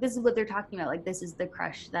 okay, so like this is what they're talking about. Like this is the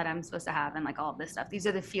crush that I'm supposed to have, and like all of this stuff. These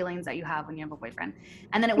are the feelings that you have when you have a boyfriend.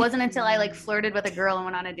 And then it wasn't until I like flirted with a girl and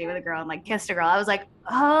went on a date with a girl and like kissed a girl, I was like,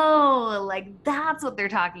 oh, like that's what they're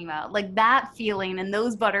talking about. Like that feeling and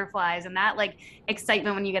those butterflies and that like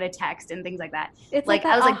excitement when you get a text and things like that. It's Like,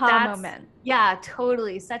 like I that was like, aha that's- moment. Yeah,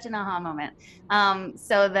 totally. Such an aha moment.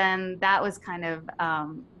 So then that was kind of,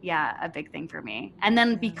 a big thing for me. And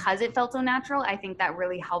then because it felt so natural, I think that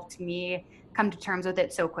really helped me come to terms with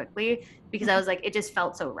it so quickly because I was like, it just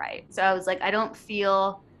felt so right. So I was like,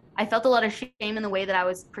 I felt a lot of shame in the way that I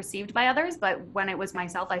was perceived by others, but when it was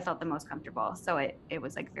myself, I felt the most comfortable. So it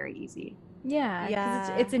was like very easy. Yeah, 'cause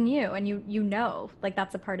Yeah. it's in you, and you know, like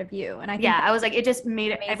that's a part of you. And I think Yeah, I was like, it just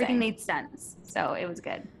made Amazing. everything made sense. So it was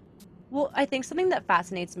good. Well, I think something that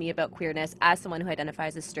fascinates me about queerness as someone who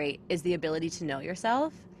identifies as straight is the ability to know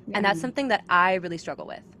yourself. And that's something that I really struggle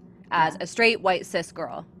with. As a straight, white, cis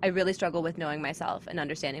girl, I really struggle with knowing myself and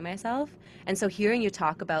understanding myself. And so hearing you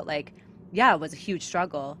talk about like, yeah, it was a huge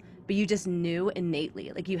struggle, but you just knew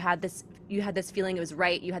innately. Like you had this you had this feeling it was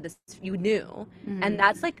right, you knew. Mhm. And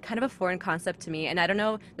that's like kind of a foreign concept to me. And I don't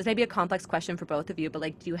know, this may be a complex question for both of you, but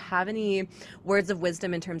like, do you have any words of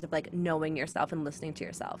wisdom in terms of like knowing yourself and listening to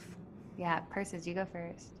yourself? Yeah, Persis, you go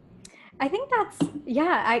first. I think that's,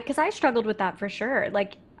 yeah, because I struggled with that for sure.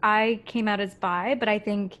 Like, I came out as bi, but I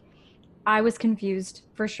think I was confused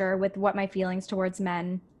for sure with what my feelings towards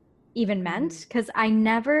men even meant. Because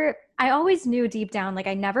I always knew deep down, like,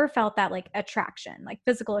 I never felt that like attraction, like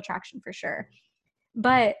physical attraction for sure.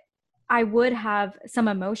 But I would have some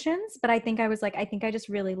emotions, but I think I was like, I think I just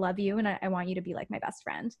really love you and I want you to be like my best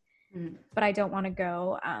friend. Mhm. But I don't want to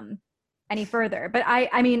go any further. But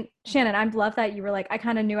I mean, Shannon, I love that you were like, I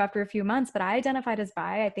kind of knew after a few months, but I identified as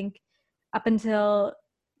bi, I think up until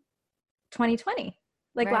 2020,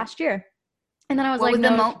 like Right. last year. And then I was What like,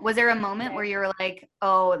 was no. was there a moment where you were like,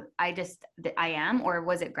 oh, I am, or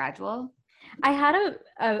was it gradual? I had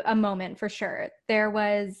a moment for sure. There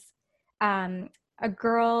was a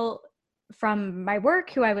girl from my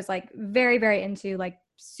work who I was like very, very into, like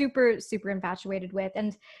super, super infatuated with.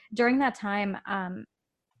 And during that time,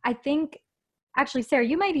 I think actually, Sarah,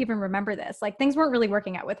 you might even remember this. Like things weren't really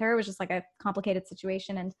working out with her. It was just like a complicated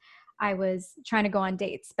situation. And I was trying to go on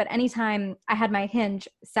dates. But anytime I had my hinge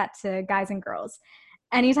set to guys and girls,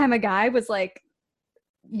 anytime a guy was like,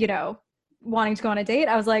 you know, wanting to go on a date,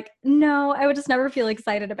 I was like, no, I would just never feel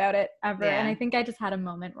excited about it ever. Yeah. And I think I just had a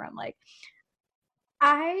moment where I'm like,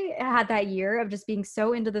 I had that year of just being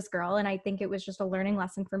so into this girl. And I think it was just a learning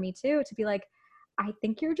lesson for me too, to be like, I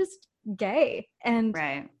think you're just gay and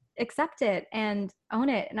Right. accept it and own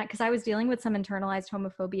it. And because I was dealing with some internalized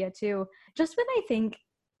homophobia too, just with, I think,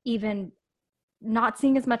 even not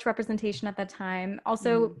seeing as much representation at that time.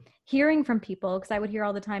 Also hearing from people, because I would hear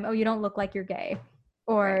all the time, oh, you don't look like you're gay.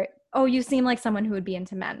 Or, Right. oh, you seem like someone who would be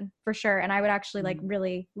into men, for sure. And I would actually like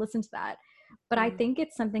really listen to that. But I think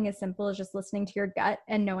it's something as simple as just listening to your gut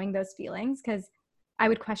and knowing those feelings, because I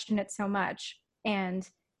would question it so much. And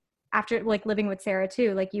after like living with Sarah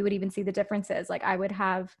too, like you would even see the differences. Like I would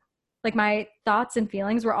have, like my thoughts and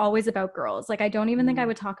feelings were always about girls. Like I don't even think I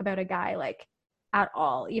would talk about a guy like at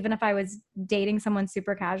all. Even if I was dating someone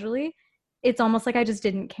super casually, it's almost like I just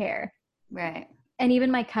didn't care. Right. And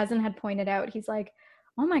even my cousin had pointed out, he's like,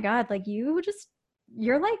 oh my God, like you're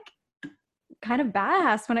like kind of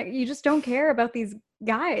badass when you just don't care about these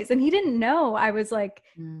guys. And he didn't know I was like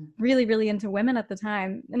really, really into women at the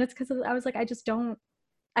time. And it's because I was like, I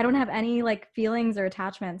don't have any like feelings or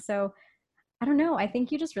attachments. So I don't know. I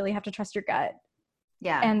think you just really have to trust your gut.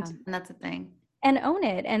 Yeah. And that's the thing. And own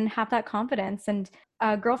it and have that confidence. And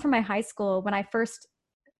a girl from my high school, when I first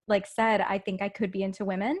like said, I think I could be into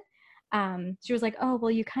women, she was like, oh,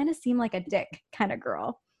 well, you kind of seem like a dick kind of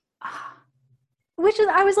girl. Which is,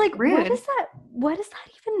 I was like, Rude. What does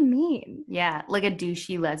that even mean? Yeah. Like a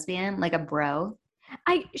douchey lesbian, like a bro.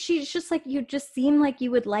 She's just like, you just seem like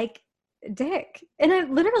you would like dick. And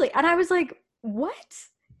I was like, what?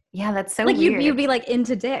 Yeah, that's so like weird. you'd be like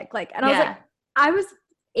into dick. Like, and I was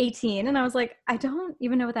 18 and I was like, I don't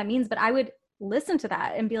even know what that means, but I would listen to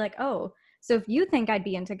that and be like, oh, so if you think I'd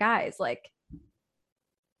be into guys, like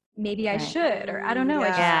maybe I should, or I don't know.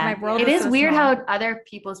 Yeah. My world It is is so weird small. how other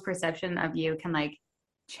people's perception of you can like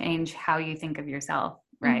change how you think of yourself,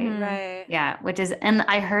 right? Mhm. Right. Yeah, which is, and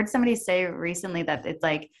I heard somebody say recently that it's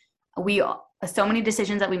like so many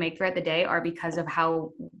decisions that we make throughout the day are because of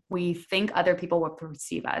how we think other people will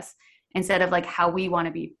perceive us instead of like how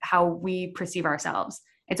we perceive ourselves.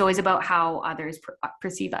 It's always about how others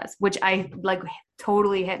perceive us, which I like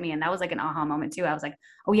totally hit me. And that was like an aha moment too. I was like,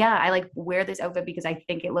 oh yeah, I like wear this outfit because I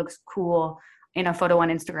think it looks cool in a photo on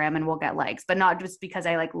Instagram and we'll get likes, but not just because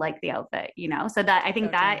I like the outfit, you know? So that I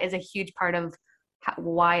think that is a huge part of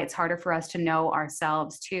why it's harder for us to know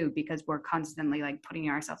ourselves too, because we're constantly like putting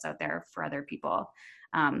ourselves out there for other people.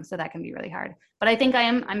 So that can be really hard. But I think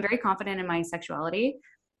I'm very confident in my sexuality.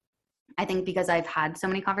 I think because I've had so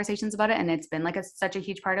many conversations about it and it's been like such a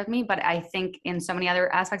huge part of me, but I think in so many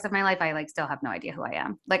other aspects of my life, I like still have no idea who I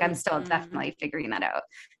am. Like I'm still definitely figuring that out.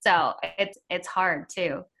 So it's hard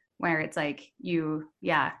too, where it's like you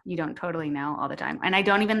don't totally know all the time. And I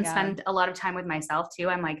don't even spend a lot of time with myself too.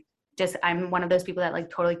 I'm one of those people that like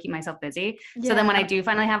totally keep myself busy. Yeah. So then when I do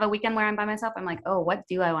finally have a weekend where I'm by myself, I'm like, oh, what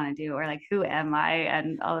do I want to do? Or like, who am I?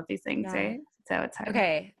 And all of these things, right? So it's hard.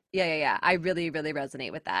 Okay. Yeah. I really, really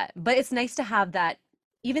resonate with that. But it's nice to have that,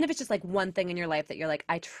 even if it's just like one thing in your life that you're like,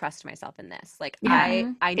 I trust myself in this. Like I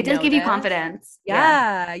know it does give you confidence.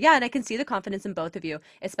 Yeah. And I can see the confidence in both of you,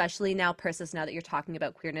 especially now, Persis, now that you're talking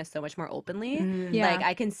about queerness so much more openly. Like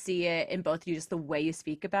I can see it in both of you, just the way you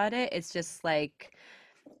speak about it. It's just like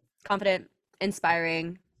confident,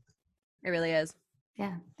 inspiring. It really is.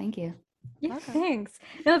 Yeah. Thank you. Yeah, Okay. thanks.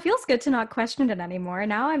 No, it feels good to not question it anymore.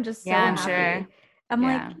 Now I'm just so Yeah, I'm happy. sure. I'm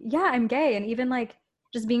Yeah. like, yeah, I'm gay. And even like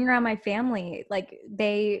just being around my family, like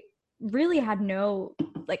they really had no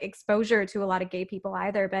like exposure to a lot of gay people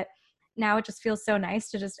either. But now it just feels so nice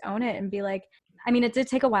to just own it and be like, I mean, it did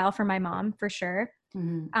take a while for my mom for sure.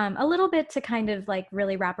 Mhm. A little bit to kind of like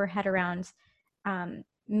really wrap her head around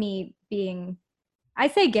me being, I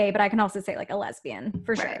say gay, but I can also say like a lesbian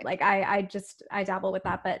for sure. Right. Like I dabble with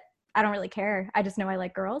that, but I don't really care. I just know I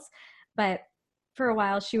like girls. But for a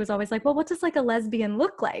while she was always like, well, what does like a lesbian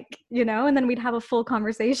look like? You know? And then we'd have a full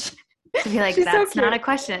conversation. To be like, She's so that's not a cute.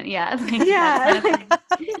 question. Yeah. Like, Yeah. that's not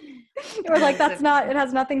a thing. Or like, That's that's so not, funny. it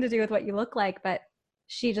has nothing to do with what you look like, but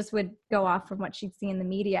she just would go off from what she'd see in the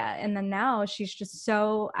media. And then now she's just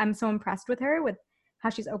I'm so impressed with her, with how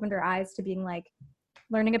she's opened her eyes to being like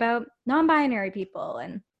learning about non-binary people.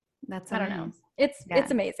 And That's so I don't know. nice. It's Yeah.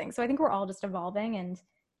 amazing. So I think we're all just evolving and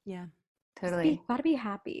Yeah. Totally. gotta be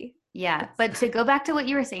happy. Yeah. But to go back to what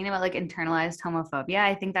you were saying about like internalized homophobia,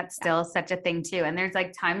 I think that's still such a thing too. And there's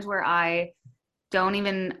like times where I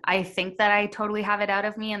think that I totally have it out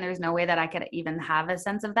of me and there's no way that I could even have a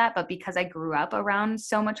sense of that. But because I grew up around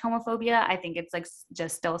so much homophobia, I think it's like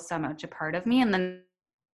just still so much a part of me. And then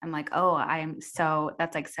I'm like, oh,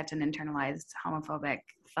 that's like such an internalized homophobic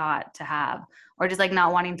thought to have, or just like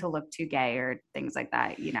not wanting to look too gay or things like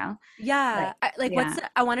that, you know? Yeah. Yeah.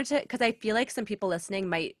 I wanted to, because I feel like some people listening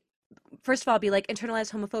might, first of all, be like,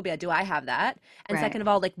 internalized homophobia. Do I have that? And Right. second of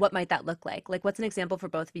all, like, what might that look like? Like, what's an example for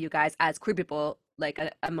both of you guys as queer people, like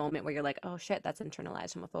a moment where you're like, oh shit, that's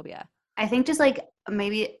internalized homophobia? I think just like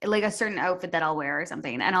maybe like a certain outfit that I'll wear or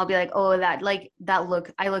something. And I'll be like, oh,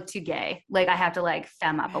 I look too gay. Like I have to like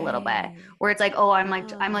femme up a little bit. Right. Where it's like, oh, I'm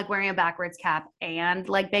like Oh. wearing a backwards cap and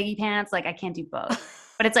like baggy pants. Like I can't do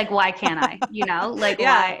both. But it's like, why can't I? You know? Like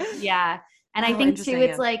Yeah. why? Yeah. And I Oh, think interesting, too,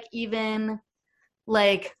 it's yeah. like even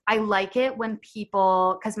like I like it when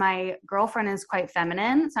people, because my girlfriend is quite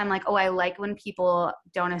feminine, so I'm like, oh, I like when people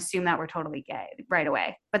don't assume that we're totally gay right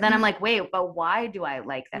away. But then I'm like, wait, but why do I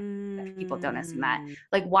like that people don't assume that?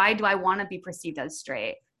 Like, why do I want to be perceived as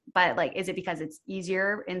straight? But like, is it because it's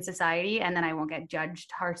easier in society and then I won't get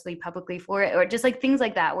judged harshly publicly for it, or just like things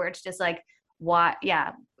like that, where it's just like, why?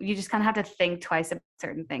 Yeah, you just kind of have to think twice about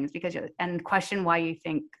certain things and question why you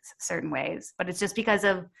think certain ways. But it's just because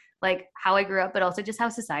of like how I grew up, but also just how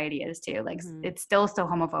society is too. Like it's still so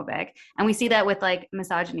homophobic. And we see that with like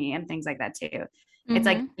misogyny and things like that too. Mm-hmm. It's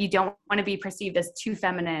like, you don't want to be perceived as too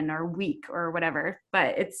feminine or weak or whatever,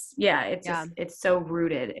 but it's so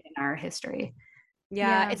rooted in our history.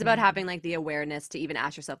 Yeah, it's about having like the awareness to even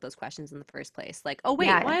ask yourself those questions in the first place. Like, oh wait,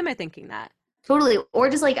 why am I thinking that? Totally. Or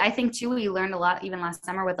just like, I think too, we learned a lot even last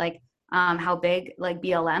summer with like how big like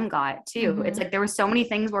BLM got too. Mm-hmm. It's like there were so many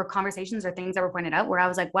things where conversations or things that were pointed out where I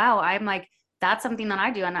was like, wow, I'm like, that's something that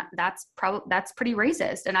I do, and that's pretty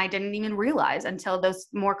racist, and I didn't even realize until those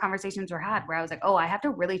more conversations were had where I was like, oh, I have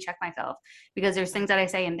to really check myself, because there's things that I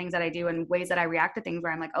say and things that I do and ways that I react to things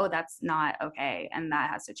where I'm like, oh, that's not okay, and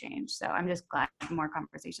that has to change. So I'm just glad more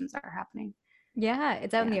conversations are happening. Yeah,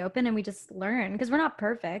 it's out in the open and we just learn, because we're not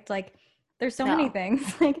perfect. Like there's so many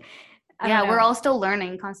things. Like we're all still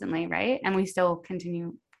learning constantly, right? And we still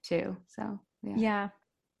continue to. So yeah.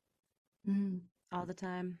 Mm-hmm. All the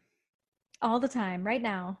time. All the time, right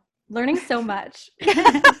now. Learning so much.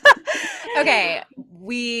 Okay,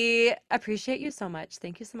 we appreciate you so much.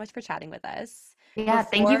 Thank you so much for chatting with us. Yeah,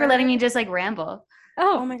 thank you for letting me just like ramble.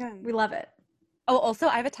 Oh my God, we love it. Oh, also,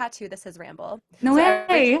 I have a tattoo that says ramble. No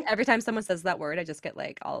way. Every time someone says that word, I just get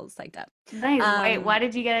like all psyched up. Nice. Wait, why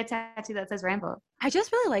did you get a tattoo that says ramble? I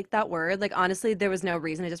just really liked that word. Like, honestly, there was no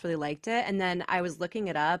reason. I just really liked it. And then I was looking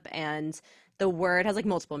it up, and the word has like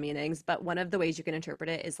multiple meanings, but one of the ways you can interpret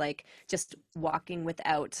it is like just walking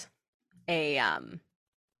without a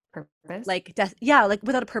purpose, like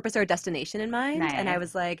without a purpose or a destination in mind. Nice. And I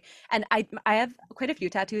was like, and I have quite a few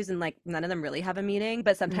tattoos, and like none of them really have a meaning,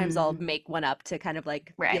 but sometimes I'll make one up to kind of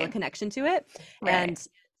like feel a connection to it. And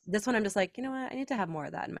this one I'm just like, you know what, I need to have more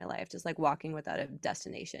of that in my life, just like walking without a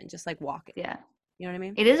destination, just like walking. Yeah, you know what I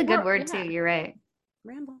mean? It is a good word too. You're right.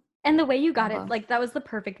 Ramble. And the way you got it, like that was the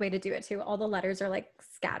perfect way to do it too. All the letters are like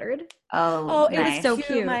scattered. Oh, it was so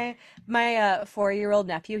cute. My 4-year-old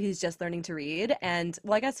nephew, he's just learning to read, and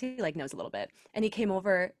well, I guess he like knows a little bit. And he came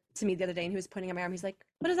over to me the other day, and he was pointing at my arm. He's like,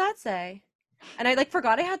 "What does that say?" And I like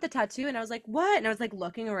forgot I had the tattoo, and I was like, "What?" And I was like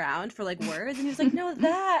looking around for like words, and he was like, "No,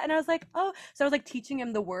 that." And I was like, "Oh," so I was like teaching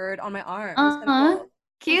him the word on my arm. It was kind of cool.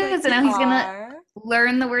 Cute. Like, so now he's gonna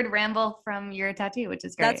learn the word ramble from your tattoo, which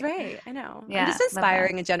is great. That's right. I know. Yeah, I'm just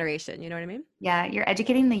inspiring a generation. You know what I mean? Yeah, you're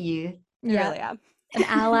educating the youth. You really am. An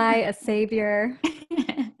ally, a savior,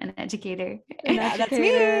 an educator. educator. An Yeah, that's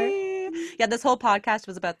educator. me. Yeah, this whole podcast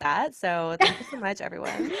was about that. So thank you so much,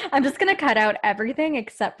 everyone. I'm just gonna cut out everything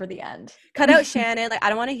except for the end. Cut out Shannon. Like, I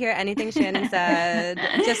don't want to hear anything Shannon said.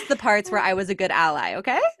 Just the parts where I was a good ally,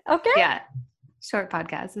 okay? Okay. Yeah. Short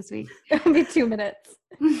podcast this week. It'll be 2 minutes.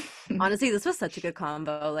 Honestly, this was such a good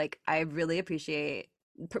combo. Like, I really appreciate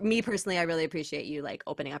me personally. I really appreciate you like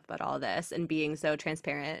opening up about all this and being so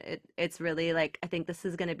transparent. It's really like I think this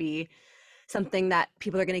is going to be something that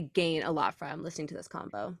people are going to gain a lot from listening to this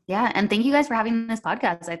combo. Yeah. And thank you guys for having this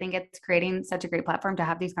podcast. I think it's creating such a great platform to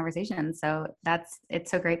have these conversations. So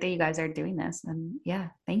it's so great that you guys are doing this. And yeah,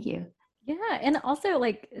 thank you. Yeah, and also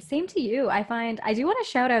like same to you. I do want to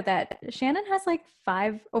shout out that Shannon has like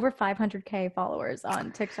over 500K followers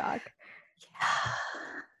on TikTok.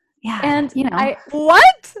 Yeah. And you know, I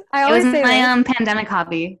What? always it was say my this. pandemic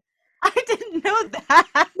hobby. I didn't know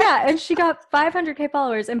that. Yeah, and she got 500K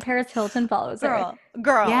followers and Paris Hilton follows her.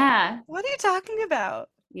 Girl. Yeah. What are you talking about?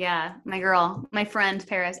 Yeah. My girl, my friend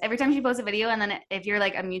Paris. Every time she posts a video, and then if you're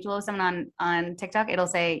like a mutual with someone on TikTok, it'll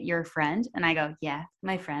say your friend. And I go, yeah,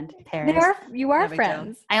 my friend Paris. You are No big deal.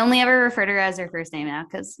 friends. I only ever refer to her as her first name now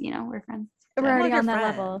because, we're friends. We're Well, already you're on that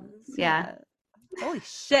level. friends. Yeah. Holy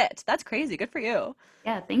shit. That's crazy. Good for you.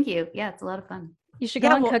 Yeah. Thank you. Yeah. It's a lot of fun. You should go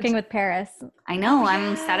Yeah, on well, Cooking with Paris. I know. Oh,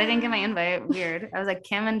 I'm sad I didn't get my yeah. invite. Weird. I was like,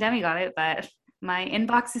 Kim and Demi got it, but my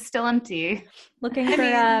inbox is still empty. Looking I for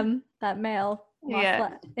mean- that mail. Yeah.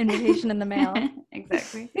 Invitation in the mail.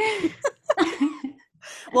 Exactly.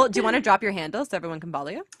 Well, do you want to drop your handle so everyone can follow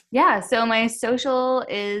you? Yeah, so my social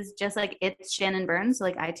is just like it's Shannon Burns, so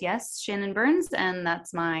like ITS Shannon Burns, and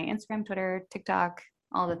that's my Instagram, Twitter, TikTok,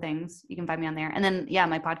 all the things. You can find me on there. And then yeah,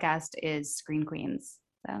 my podcast is Screen Queens.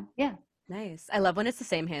 So yeah, Nice. I love when it's the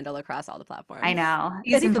same handle across all the platforms. I know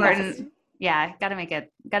It's it's the best. important. Yeah, gotta make it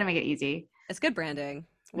easy. It's good branding.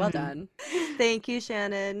 Well Mhm. done. Thank you,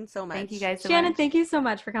 Shannon, so much. Thank you guys so Shannon, much. thank you so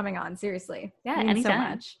much for coming on. Seriously. Yeah, It means so anytime.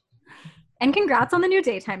 much. And congrats on the new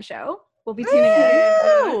daytime show. We'll be tuning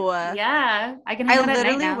in. Woo! Yeah, I can. I hang out at night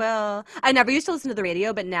literally now. will. I never used to listen to the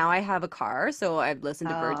radio, but now I have a car, so I've listened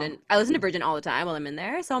to Oh. Virgin. I listen to Virgin all the time while I'm in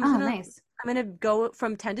there. So I'm Oh, gonna, nice. I'm gonna go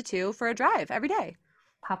from 10 to 2 for a drive every day.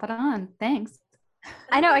 Pop it on. Thanks.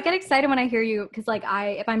 I know. I get excited when I hear you because, like,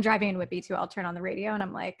 if I'm driving in Whitby too, I'll turn on the radio and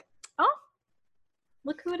I'm like, oh,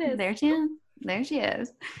 look who it is. There she is. There she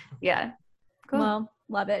is. Yeah. Cool. Well,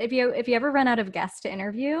 love it. If you ever run out of guests to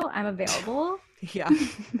interview, I'm available. Yeah,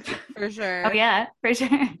 for sure. Oh yeah, for sure.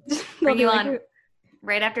 They'll Bring be you like, on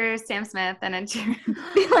right after Sam Smith, and then she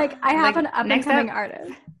be like, I have Like, an up and next coming up.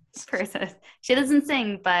 artist. person. She doesn't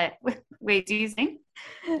sing, but wait, do you sing?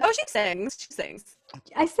 Oh, she sings. She sings.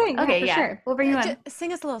 I sing. Okay, for yeah. sure. We'll bring you on. Just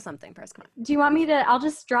sing us a little something, Paris. Come on. Do you want me to? I'll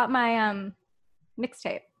just drop my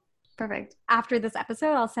mixtape Perfect. after this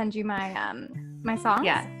episode. I'll send you my my songs.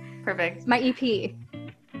 Yeah, perfect. My EP.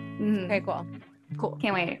 Mhm. Okay, cool. Cool.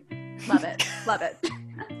 Can't wait. Love it. Love it.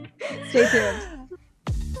 Stay tuned.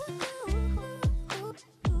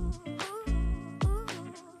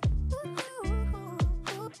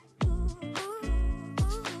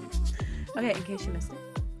 Okay, in case you missed it.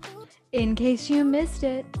 In case you missed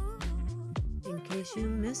it. In case you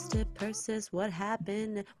missed it, Persis, what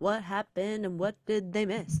happened? What happened and what did they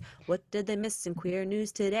miss? What did they miss in queer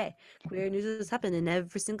news today? Queer news is happening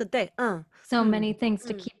every single day. So Hmm. many things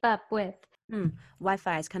to Hmm. keep up with.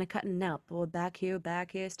 Wi-Fi is kind of cutting out, but we're back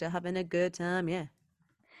here, still having a good time, yeah.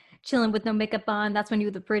 Chilling with no makeup on. That's when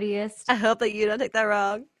you're the prettiest. I hope that you don't take that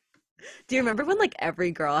wrong. Do you remember when like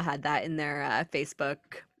every girl had that in their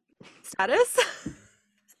Facebook status?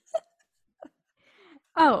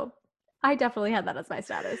 Oh, I definitely had that as my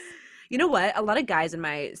status. You know what? A lot of guys in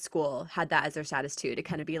my school had that as their status too, to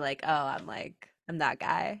kind of be like, oh, I'm that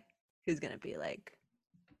guy who's gonna be like,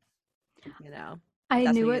 I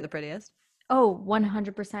that's knew when you're it. the prettiest. Oh,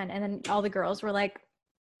 100%. And then all the girls were like,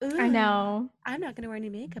 I Ooh, know. I'm not gonna wear any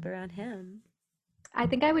makeup around him. I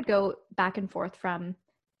think I would go back and forth from,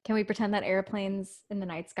 can we pretend that airplanes in the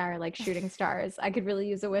night sky are like shooting stars? I could really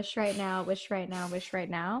use a wish right now, wish right now, wish right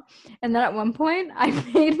now. And then at one point, I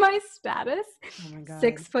made my status Oh my god.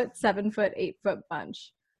 6 foot, 7 foot, 8 foot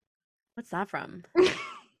bunch. What's that from?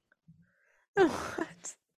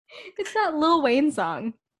 What? It's that Lil Wayne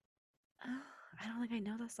song. Oh, I don't think I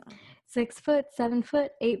know this song. 6 foot, 7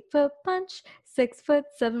 foot, 8 foot bunch. 6 foot,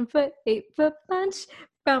 7 foot, 8 foot bunch.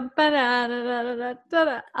 Bum,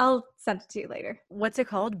 ba-da-da-da-da-da-da. I'll send it to you later. What's it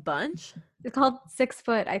called? Bunch? It's called 6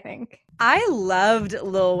 foot, I think. I loved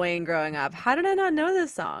Lil Wayne growing up. How did I not know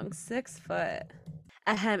this song? 6 foot.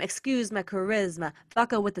 Ahem, excuse my charisma.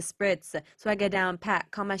 Vodka with the spritz. Swagger down pat.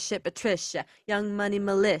 Call my shit Patricia. Young money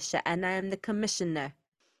militia. And I am the commissioner.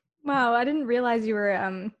 Wow, I didn't realize you were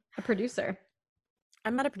A producer.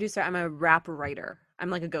 I'm not a producer. I'm a rap writer. I'm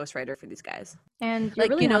like a ghostwriter for these guys. And you're Like,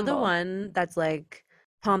 really you know, the humble. one that's like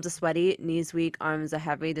palms are sweaty, knees weak, arms are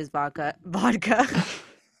heavy, there's vodka.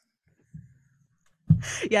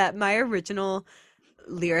 Yeah, my original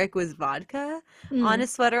lyric was vodka on Mm.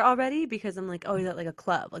 his sweater already because I'm like, oh, he's at like a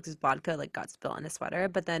club. Like, there's vodka like got spilled on his sweater.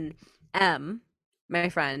 But then M, my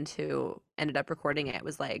friend who ended up recording it,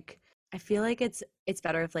 was like, I feel like it's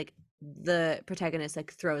better if like the protagonist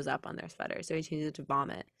like throws up on their sweater. So he changed it to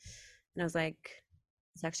vomit. And I was like,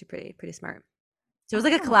 it's actually pretty smart. So it was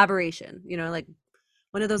like a Oh. collaboration, you know, like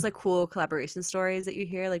one of those like cool collaboration stories that you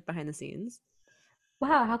hear like behind the scenes.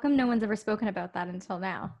 Wow, how come no one's ever spoken about that until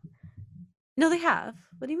now? No, they have.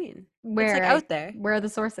 What do you mean? It's like out there. Where are the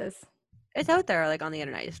sources? It's out there like on the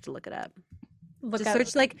internet. You just have to look it up. Look Just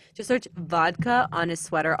up. search vodka on his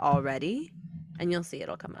sweater already and you'll see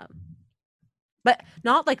it'll come up. But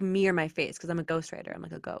not like me or my face because I'm a ghostwriter. I'm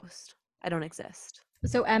like a ghost. I don't exist.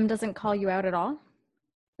 So M doesn't call you out at all?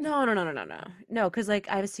 No. No, because like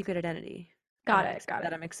I have a secret identity. Got it.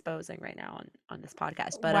 That I'm exposing right now on this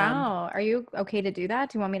podcast. But Wow. Are you okay to do that?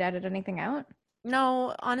 Do you want me to edit anything out?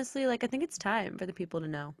 no, honestly, like I think it's time for the people to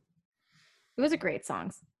know. It was a great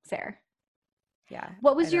song, Sarah. Yeah.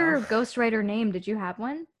 What was I know. your ghostwriter name? Did you have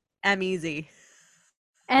one? I'm easy.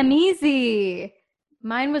 Easy.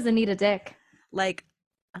 Mine was Anita Dick. Like,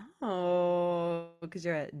 oh, because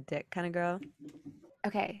you're a dick kind of girl.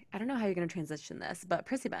 Okay, I don't know how you're going to transition this, but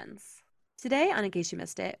Prissy Buns. Today, on In Case You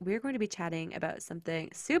Missed It, we're going to be chatting about something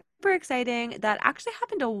super exciting that actually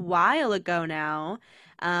happened a while ago now.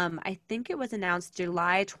 I think it was announced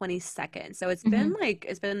July 22nd. So it's been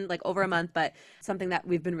like over a month, but something that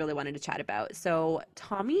we've been really wanting to chat about. So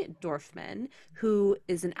Tommy Dorfman, who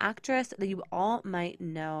is an actress that you all might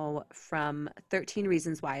know from 13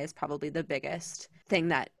 Reasons Why, is probably the biggest thing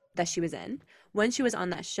that she was in. When she was on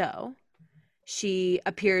that show, she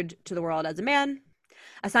appeared to the world as a man,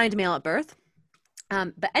 assigned male at birth.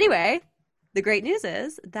 But anyway, the great news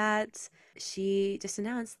is that she just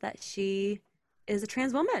announced that she is a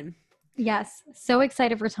trans woman. Yes. So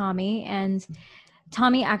excited for Tommy. And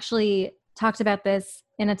Tommy actually talked about this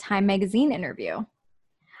in a Time magazine interview.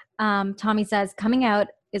 Tommy says, coming out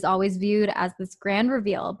is always viewed as this grand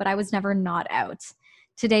reveal, but I was never not out.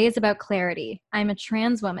 Today is about clarity. I'm a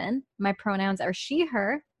trans woman. My pronouns are she,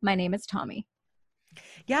 her. My name is Tommy.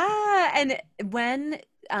 Yeah. And when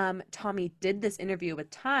Tommy did this interview with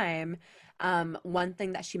Time, one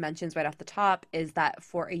thing that she mentions right off the top is that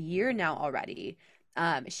for a year now already,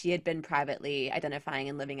 she had been privately identifying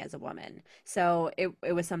and living as a woman. So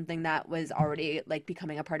it was something that was already like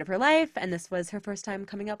becoming a part of her life. And this was her first time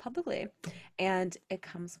coming out publicly. And it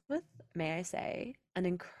comes with, may I say, an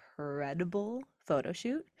incredible photo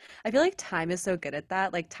shoot. I feel like Time is so good at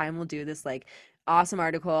that. Like Time will do this like awesome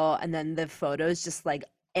article and then the photos just like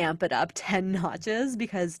amp it up 10 notches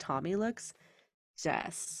because Tommy looks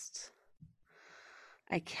just,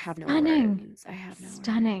 I have no words. I have no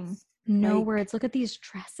Stunning. words. No Like, words. Look at these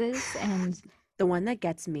dresses. And the one that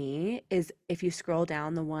gets me is if you scroll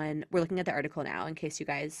down, the one we're looking at the article now in case you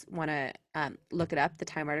guys want to look it up. The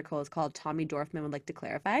Time article is called Tommy Dorfman Would Like to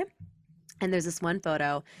Clarify. And there's this one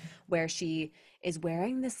photo where she is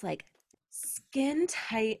wearing this like skin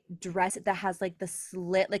tight dress that has like the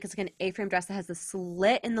slit, like it's like an A-frame dress that has the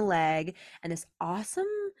slit in the leg and this awesome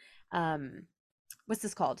what's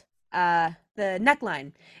this called? The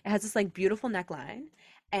neckline. It has this like beautiful neckline.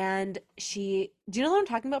 And do you know what I'm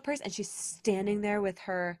talking about, Purse? And she's standing there with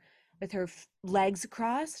her legs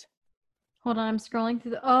crossed. hold on, I'm scrolling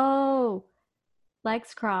through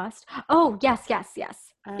legs crossed. Oh, yes. Yes,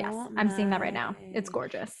 I'm seeing that right now. It's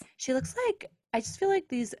gorgeous. She looks like, I just feel like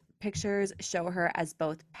these pictures show her as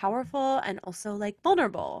both powerful and also like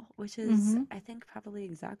vulnerable, which is, I think, probably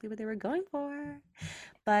exactly what they were going for.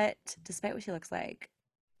 But despite what she looks like,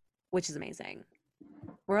 which is amazing,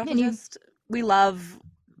 we're also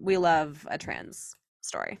we love a trans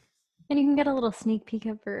story. And you can get a little sneak peek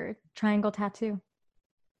of her triangle tattoo.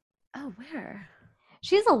 Oh, where?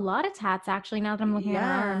 She has a lot of tats, actually, now that I'm looking at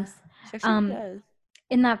her arms. She actually does.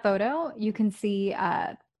 In that photo, you can see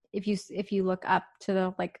if you look up to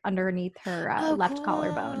the like underneath her left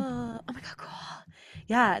collarbone. Oh my god, cool.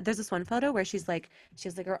 Yeah, there's this one photo where she has like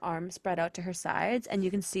her arms spread out to her sides and you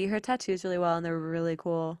can see her tattoos really well and they're really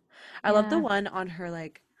cool. I love the one on her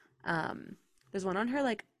like there's one on her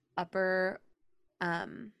like upper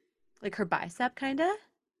like her bicep kind of.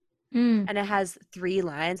 And it has 3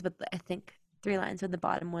 lines, but I think 3 lines when the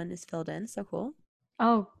bottom one is filled in. So cool.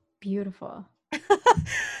 Oh, beautiful.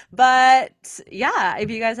 But yeah, if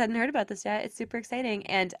you guys hadn't heard about this yet, it's super exciting.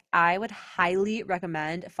 And I would highly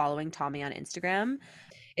recommend following Tommy on Instagram.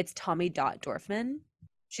 It's Tommy Dot Dorfman.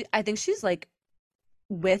 I think she's like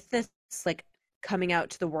with this like coming out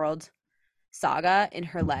to the world saga in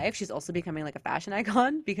her life, she's also becoming like a fashion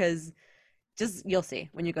icon because just you'll see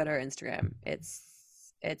when you go to her Instagram, it's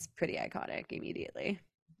pretty iconic immediately.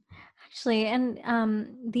 Actually, and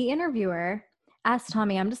the interviewer asked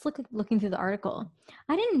Tommy, I'm just looking through the article.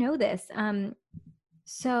 I didn't know this.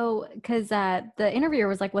 So, because the interviewer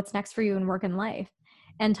was like, what's next for you in work and life?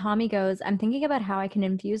 And Tommy goes, I'm thinking about how I can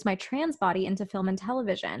infuse my trans body into film and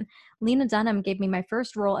television. Lena Dunham gave me my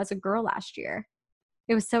first role as a girl last year.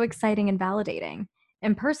 It was so exciting and validating.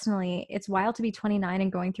 And personally, it's wild to be 29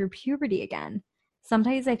 and going through puberty again.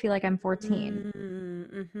 Sometimes I feel like I'm 14.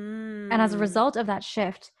 Mm-hmm. And as a result of that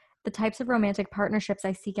shift, the types of romantic partnerships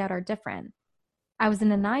I seek out are different. I was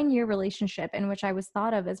in a 9-year relationship in which I was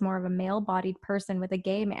thought of as more of a male-bodied person with a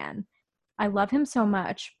gay man. I love him so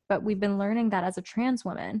much, but we've been learning that as a trans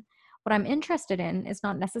woman, what I'm interested in is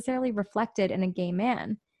not necessarily reflected in a gay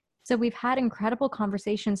man. So we've had incredible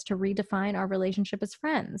conversations to redefine our relationship as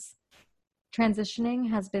friends. Transitioning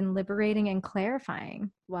has been liberating and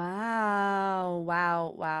clarifying. Wow.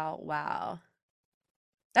 Wow. Wow. Wow.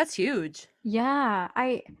 That's huge. Yeah,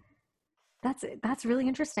 that's really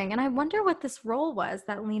interesting. And I wonder what this role was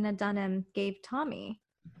that Lena Dunham gave Tommy.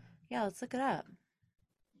 Yeah, let's look it up.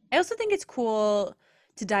 I also think it's cool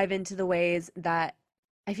to dive into the ways that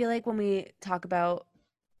I feel like when we talk about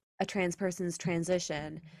a trans person's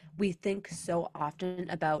transition, we think so often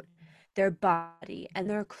about their body and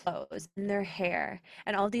their clothes and their hair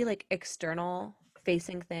and all the like external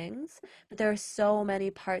facing things. But there are so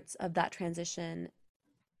many parts of that transition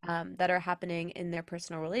that are happening in their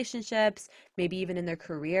personal relationships, maybe even in their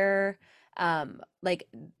career. Like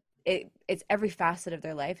it's every facet of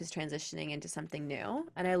their life is transitioning into something new.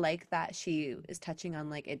 And I like that she is touching on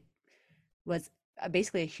like it was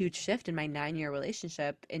basically a huge shift in my 9-year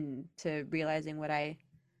relationship into realizing what I,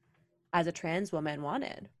 as a trans woman,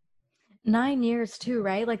 wanted. 9 years too,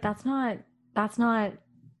 right? Like that's not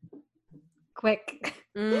quick.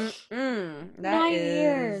 That 9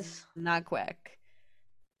 years. is not quick.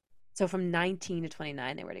 So from 19 to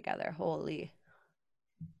 29, they were together. Holy.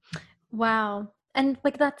 Wow. And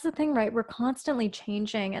like that's the thing, right? We're constantly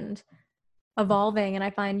changing and evolving. And I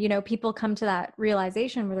find, people come to that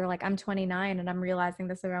realization where they're like, I'm 29 and I'm realizing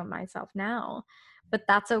this about myself now. But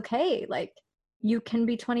that's okay. Like you can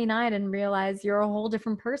be 29 and realize you're a whole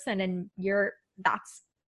different person and that's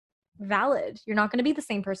valid. You're not going to be the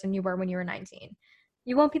same person you were when you were 19.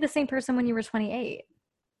 You won't be the same person when you were 28.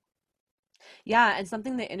 Yeah, and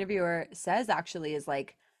something the interviewer says actually is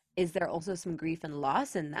like, is there also some grief and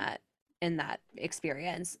loss in that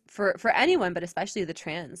experience for anyone, but especially the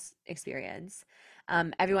trans experience?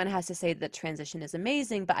 Everyone has to say that transition is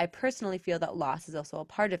amazing, but I personally feel that loss is also a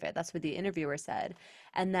part of it. That's what the interviewer said.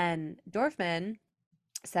 And then Dorfman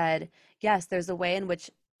said, yes, there's a way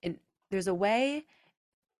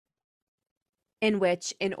in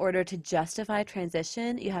which, in order to justify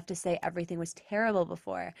transition, you have to say everything was terrible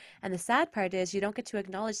before. And the sad part is you don't get to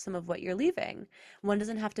acknowledge some of what you're leaving. One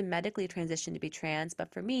doesn't have to medically transition to be trans,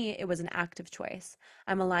 but for me, it was an active choice.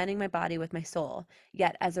 I'm aligning my body with my soul.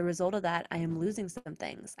 Yet, as a result of that, I am losing some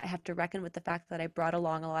things. I have to reckon with the fact that I brought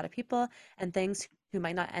along a lot of people and things who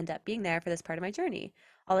might not end up being there for this part of my journey.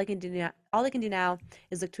 All I can do now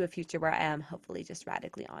is look to a future where I am hopefully just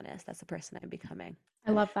radically honest. That's the person I'm becoming.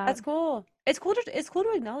 I love that. That's cool. It's cool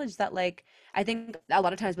to acknowledge that like I think a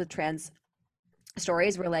lot of times with trans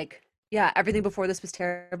stories we're like, yeah, everything before this was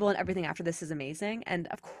terrible and everything after this is amazing. And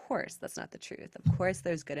of course that's not the truth. Of course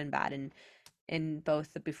there's good and bad in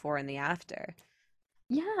both the before and the after.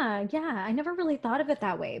 Yeah, yeah. I never really thought of it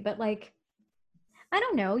that way, but like I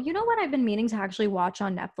don't know. You know what I've been meaning to actually watch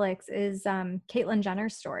on Netflix is Caitlyn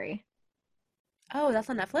Jenner's story. Oh, that's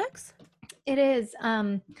on Netflix? It is.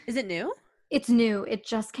 Is it new? It's new. It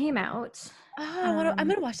just came out. Oh, I'm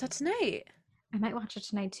gonna watch that tonight. I might watch it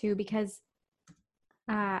tonight too because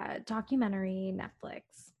documentary Netflix.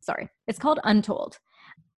 Sorry. It's called Untold.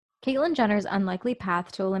 Caitlyn Jenner's unlikely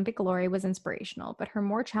path to Olympic glory was inspirational, but her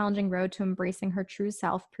more challenging road to embracing her true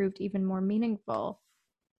self proved even more meaningful.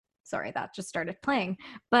 Sorry, that just started playing.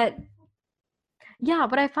 But yeah,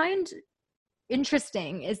 what I find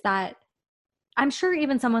interesting is that I'm sure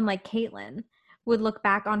even someone like Caitlyn would look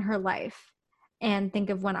back on her life and think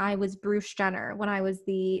of when I was Bruce Jenner, when I was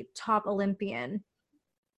the top Olympian,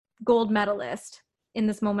 gold medalist in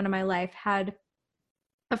this moment of my life, had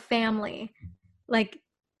a family, like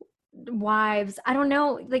wives. I don't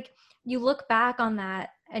know, like you look back on that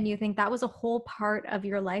and you think that was a whole part of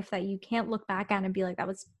your life that you can't look back at and be like, that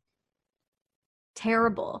was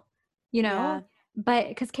terrible, you know? Yeah. But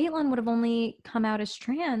because Caitlyn would have only come out as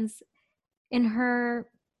trans in her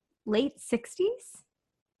late 60s.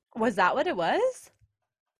 Was that what it was?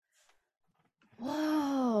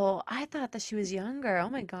 Whoa, I thought that she was younger. Oh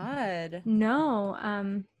my God. No,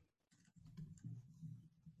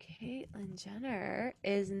 Caitlyn Jenner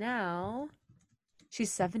is now,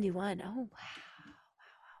 she's 71. Oh, wow. Wow, wow,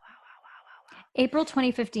 wow, wow, wow, wow. April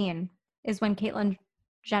 2015 is when Caitlyn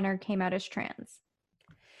Jenner came out as trans.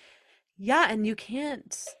 Yeah, and you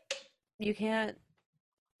can't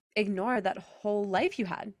ignore that whole life you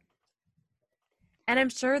had. And I'm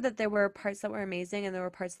sure that there were parts that were amazing and there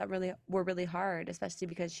were parts that were really hard, especially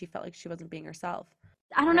because she felt like she wasn't being herself.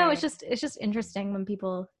 I don't know. Right. It's just interesting when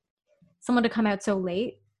someone to come out so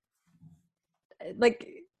late, like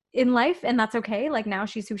in life, and that's okay. Like now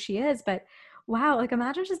she's who she is, but wow, like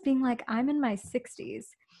imagine just being like, I'm in my 60s.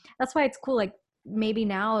 That's why it's cool. Like maybe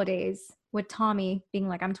nowadays with Tommy being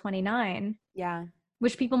like, I'm 29, Yeah.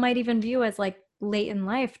 which people might even view as like late in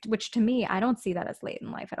life, which to me, I don't see that as late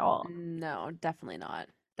in life at all. No, definitely not.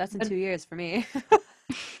 That's in But- 2 years for me.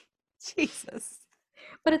 Jesus.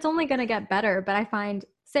 But it's only going to get better. But I find,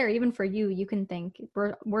 Sarah, even for you, you can think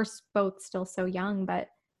we're both still so young, but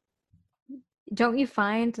don't you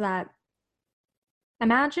find that,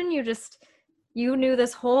 imagine you knew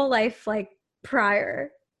this whole life like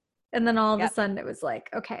prior, and then all of Yep. a sudden it was like,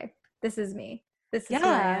 okay, this is me. This is who I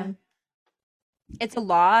Yeah. am. It's a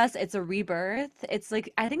loss, it's a rebirth. It's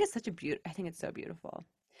like I think it's so beautiful.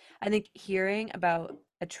 I think hearing about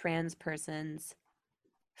a trans person's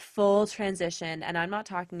full transition, and I'm not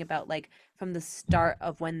talking about like from the start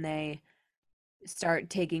of when they start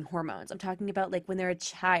taking hormones. I'm talking about like when they're a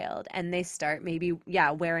child and they start maybe,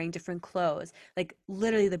 wearing different clothes. Like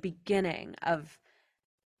literally the beginning of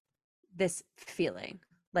this feeling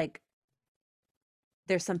like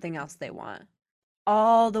there's something else they want,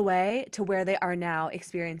 all the way to where they are now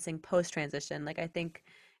experiencing post transition. Like I think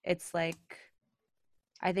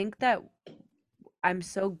that I'm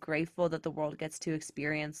so grateful that the world gets to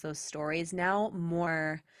experience those stories now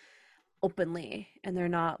more openly, and they're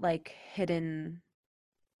not like hidden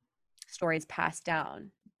stories passed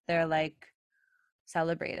down. They're like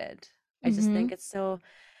celebrated. I just think it's so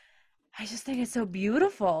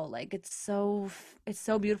beautiful. Like it's so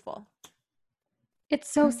beautiful. It's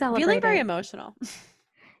so I'm celebrated. feeling very emotional.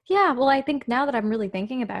 Yeah, well, I think now that I'm really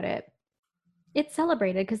thinking about it, it's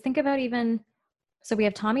celebrated because think about so we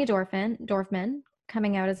have Tommy Dorfman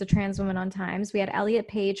coming out as a trans woman on Times. We had Elliot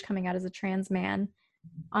Page coming out as a trans man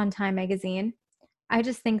on Time magazine. I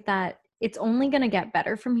just think that it's only going to get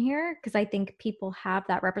better from here because I think people have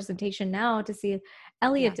that representation now to see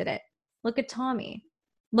Elliot did it. Look at Tommy.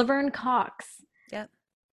 Laverne Cox. Yep.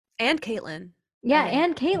 And Caitlyn. Yeah,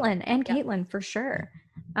 and Caitlyn for sure.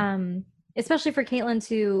 Especially for Caitlyn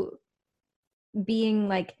to being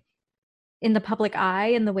like in the public eye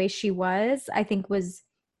in the way she was, I think was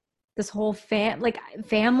this whole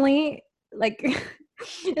family, like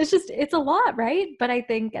it's a lot, right? But I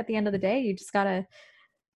think at the end of the day,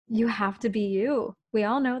 you have to be you. We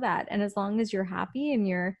all know that. And as long as you're happy and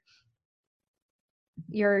you're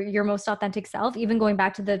your most authentic self, even going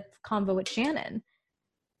back to the convo with Shannon,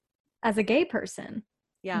 as a gay person,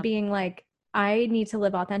 being like, I need to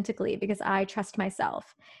live authentically because I trust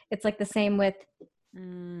myself. It's like the same with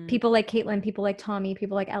people like Caitlyn, people like Tommy,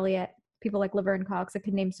 people like Elliot, people like Laverne Cox. I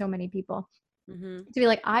could name so many people. To be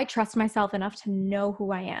like, I trust myself enough to know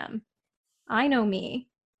who I am. I know me.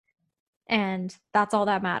 And that's all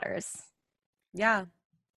that matters. Yeah.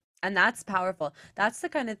 And that's powerful. That's the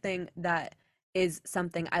kind of thing that is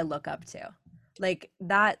something I look up to. Like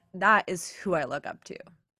that is who I look up to,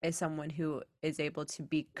 is someone who is able to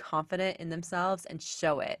be confident in themselves and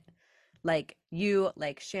show it. Like you,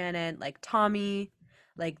 like Shannon, like Tommy,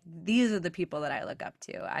 like these are the people that I look up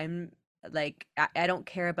to. I'm like, I don't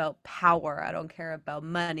care about power. I don't care about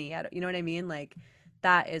money. You know what I mean? Like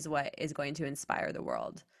that is what is going to inspire the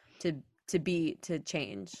world to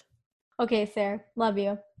change. Okay, Sarah, love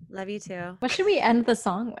you. Love you too. What should we end the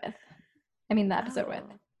song with? I mean, the episode with.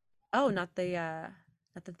 Oh, not the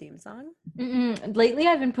theme song? Lately,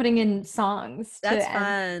 I've been putting in songs. That's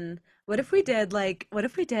fun. What if we did what's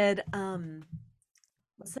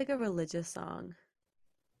like a religious song?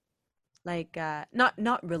 Like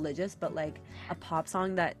not religious, but like a pop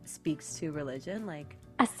song that speaks to religion, like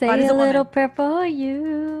I say a little prayer for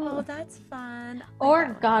you. Oh, that's fun.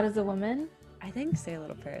 Or God is a Woman. I think Say a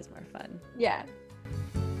Little Prayer is more fun. Yeah.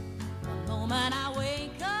 The moment I wake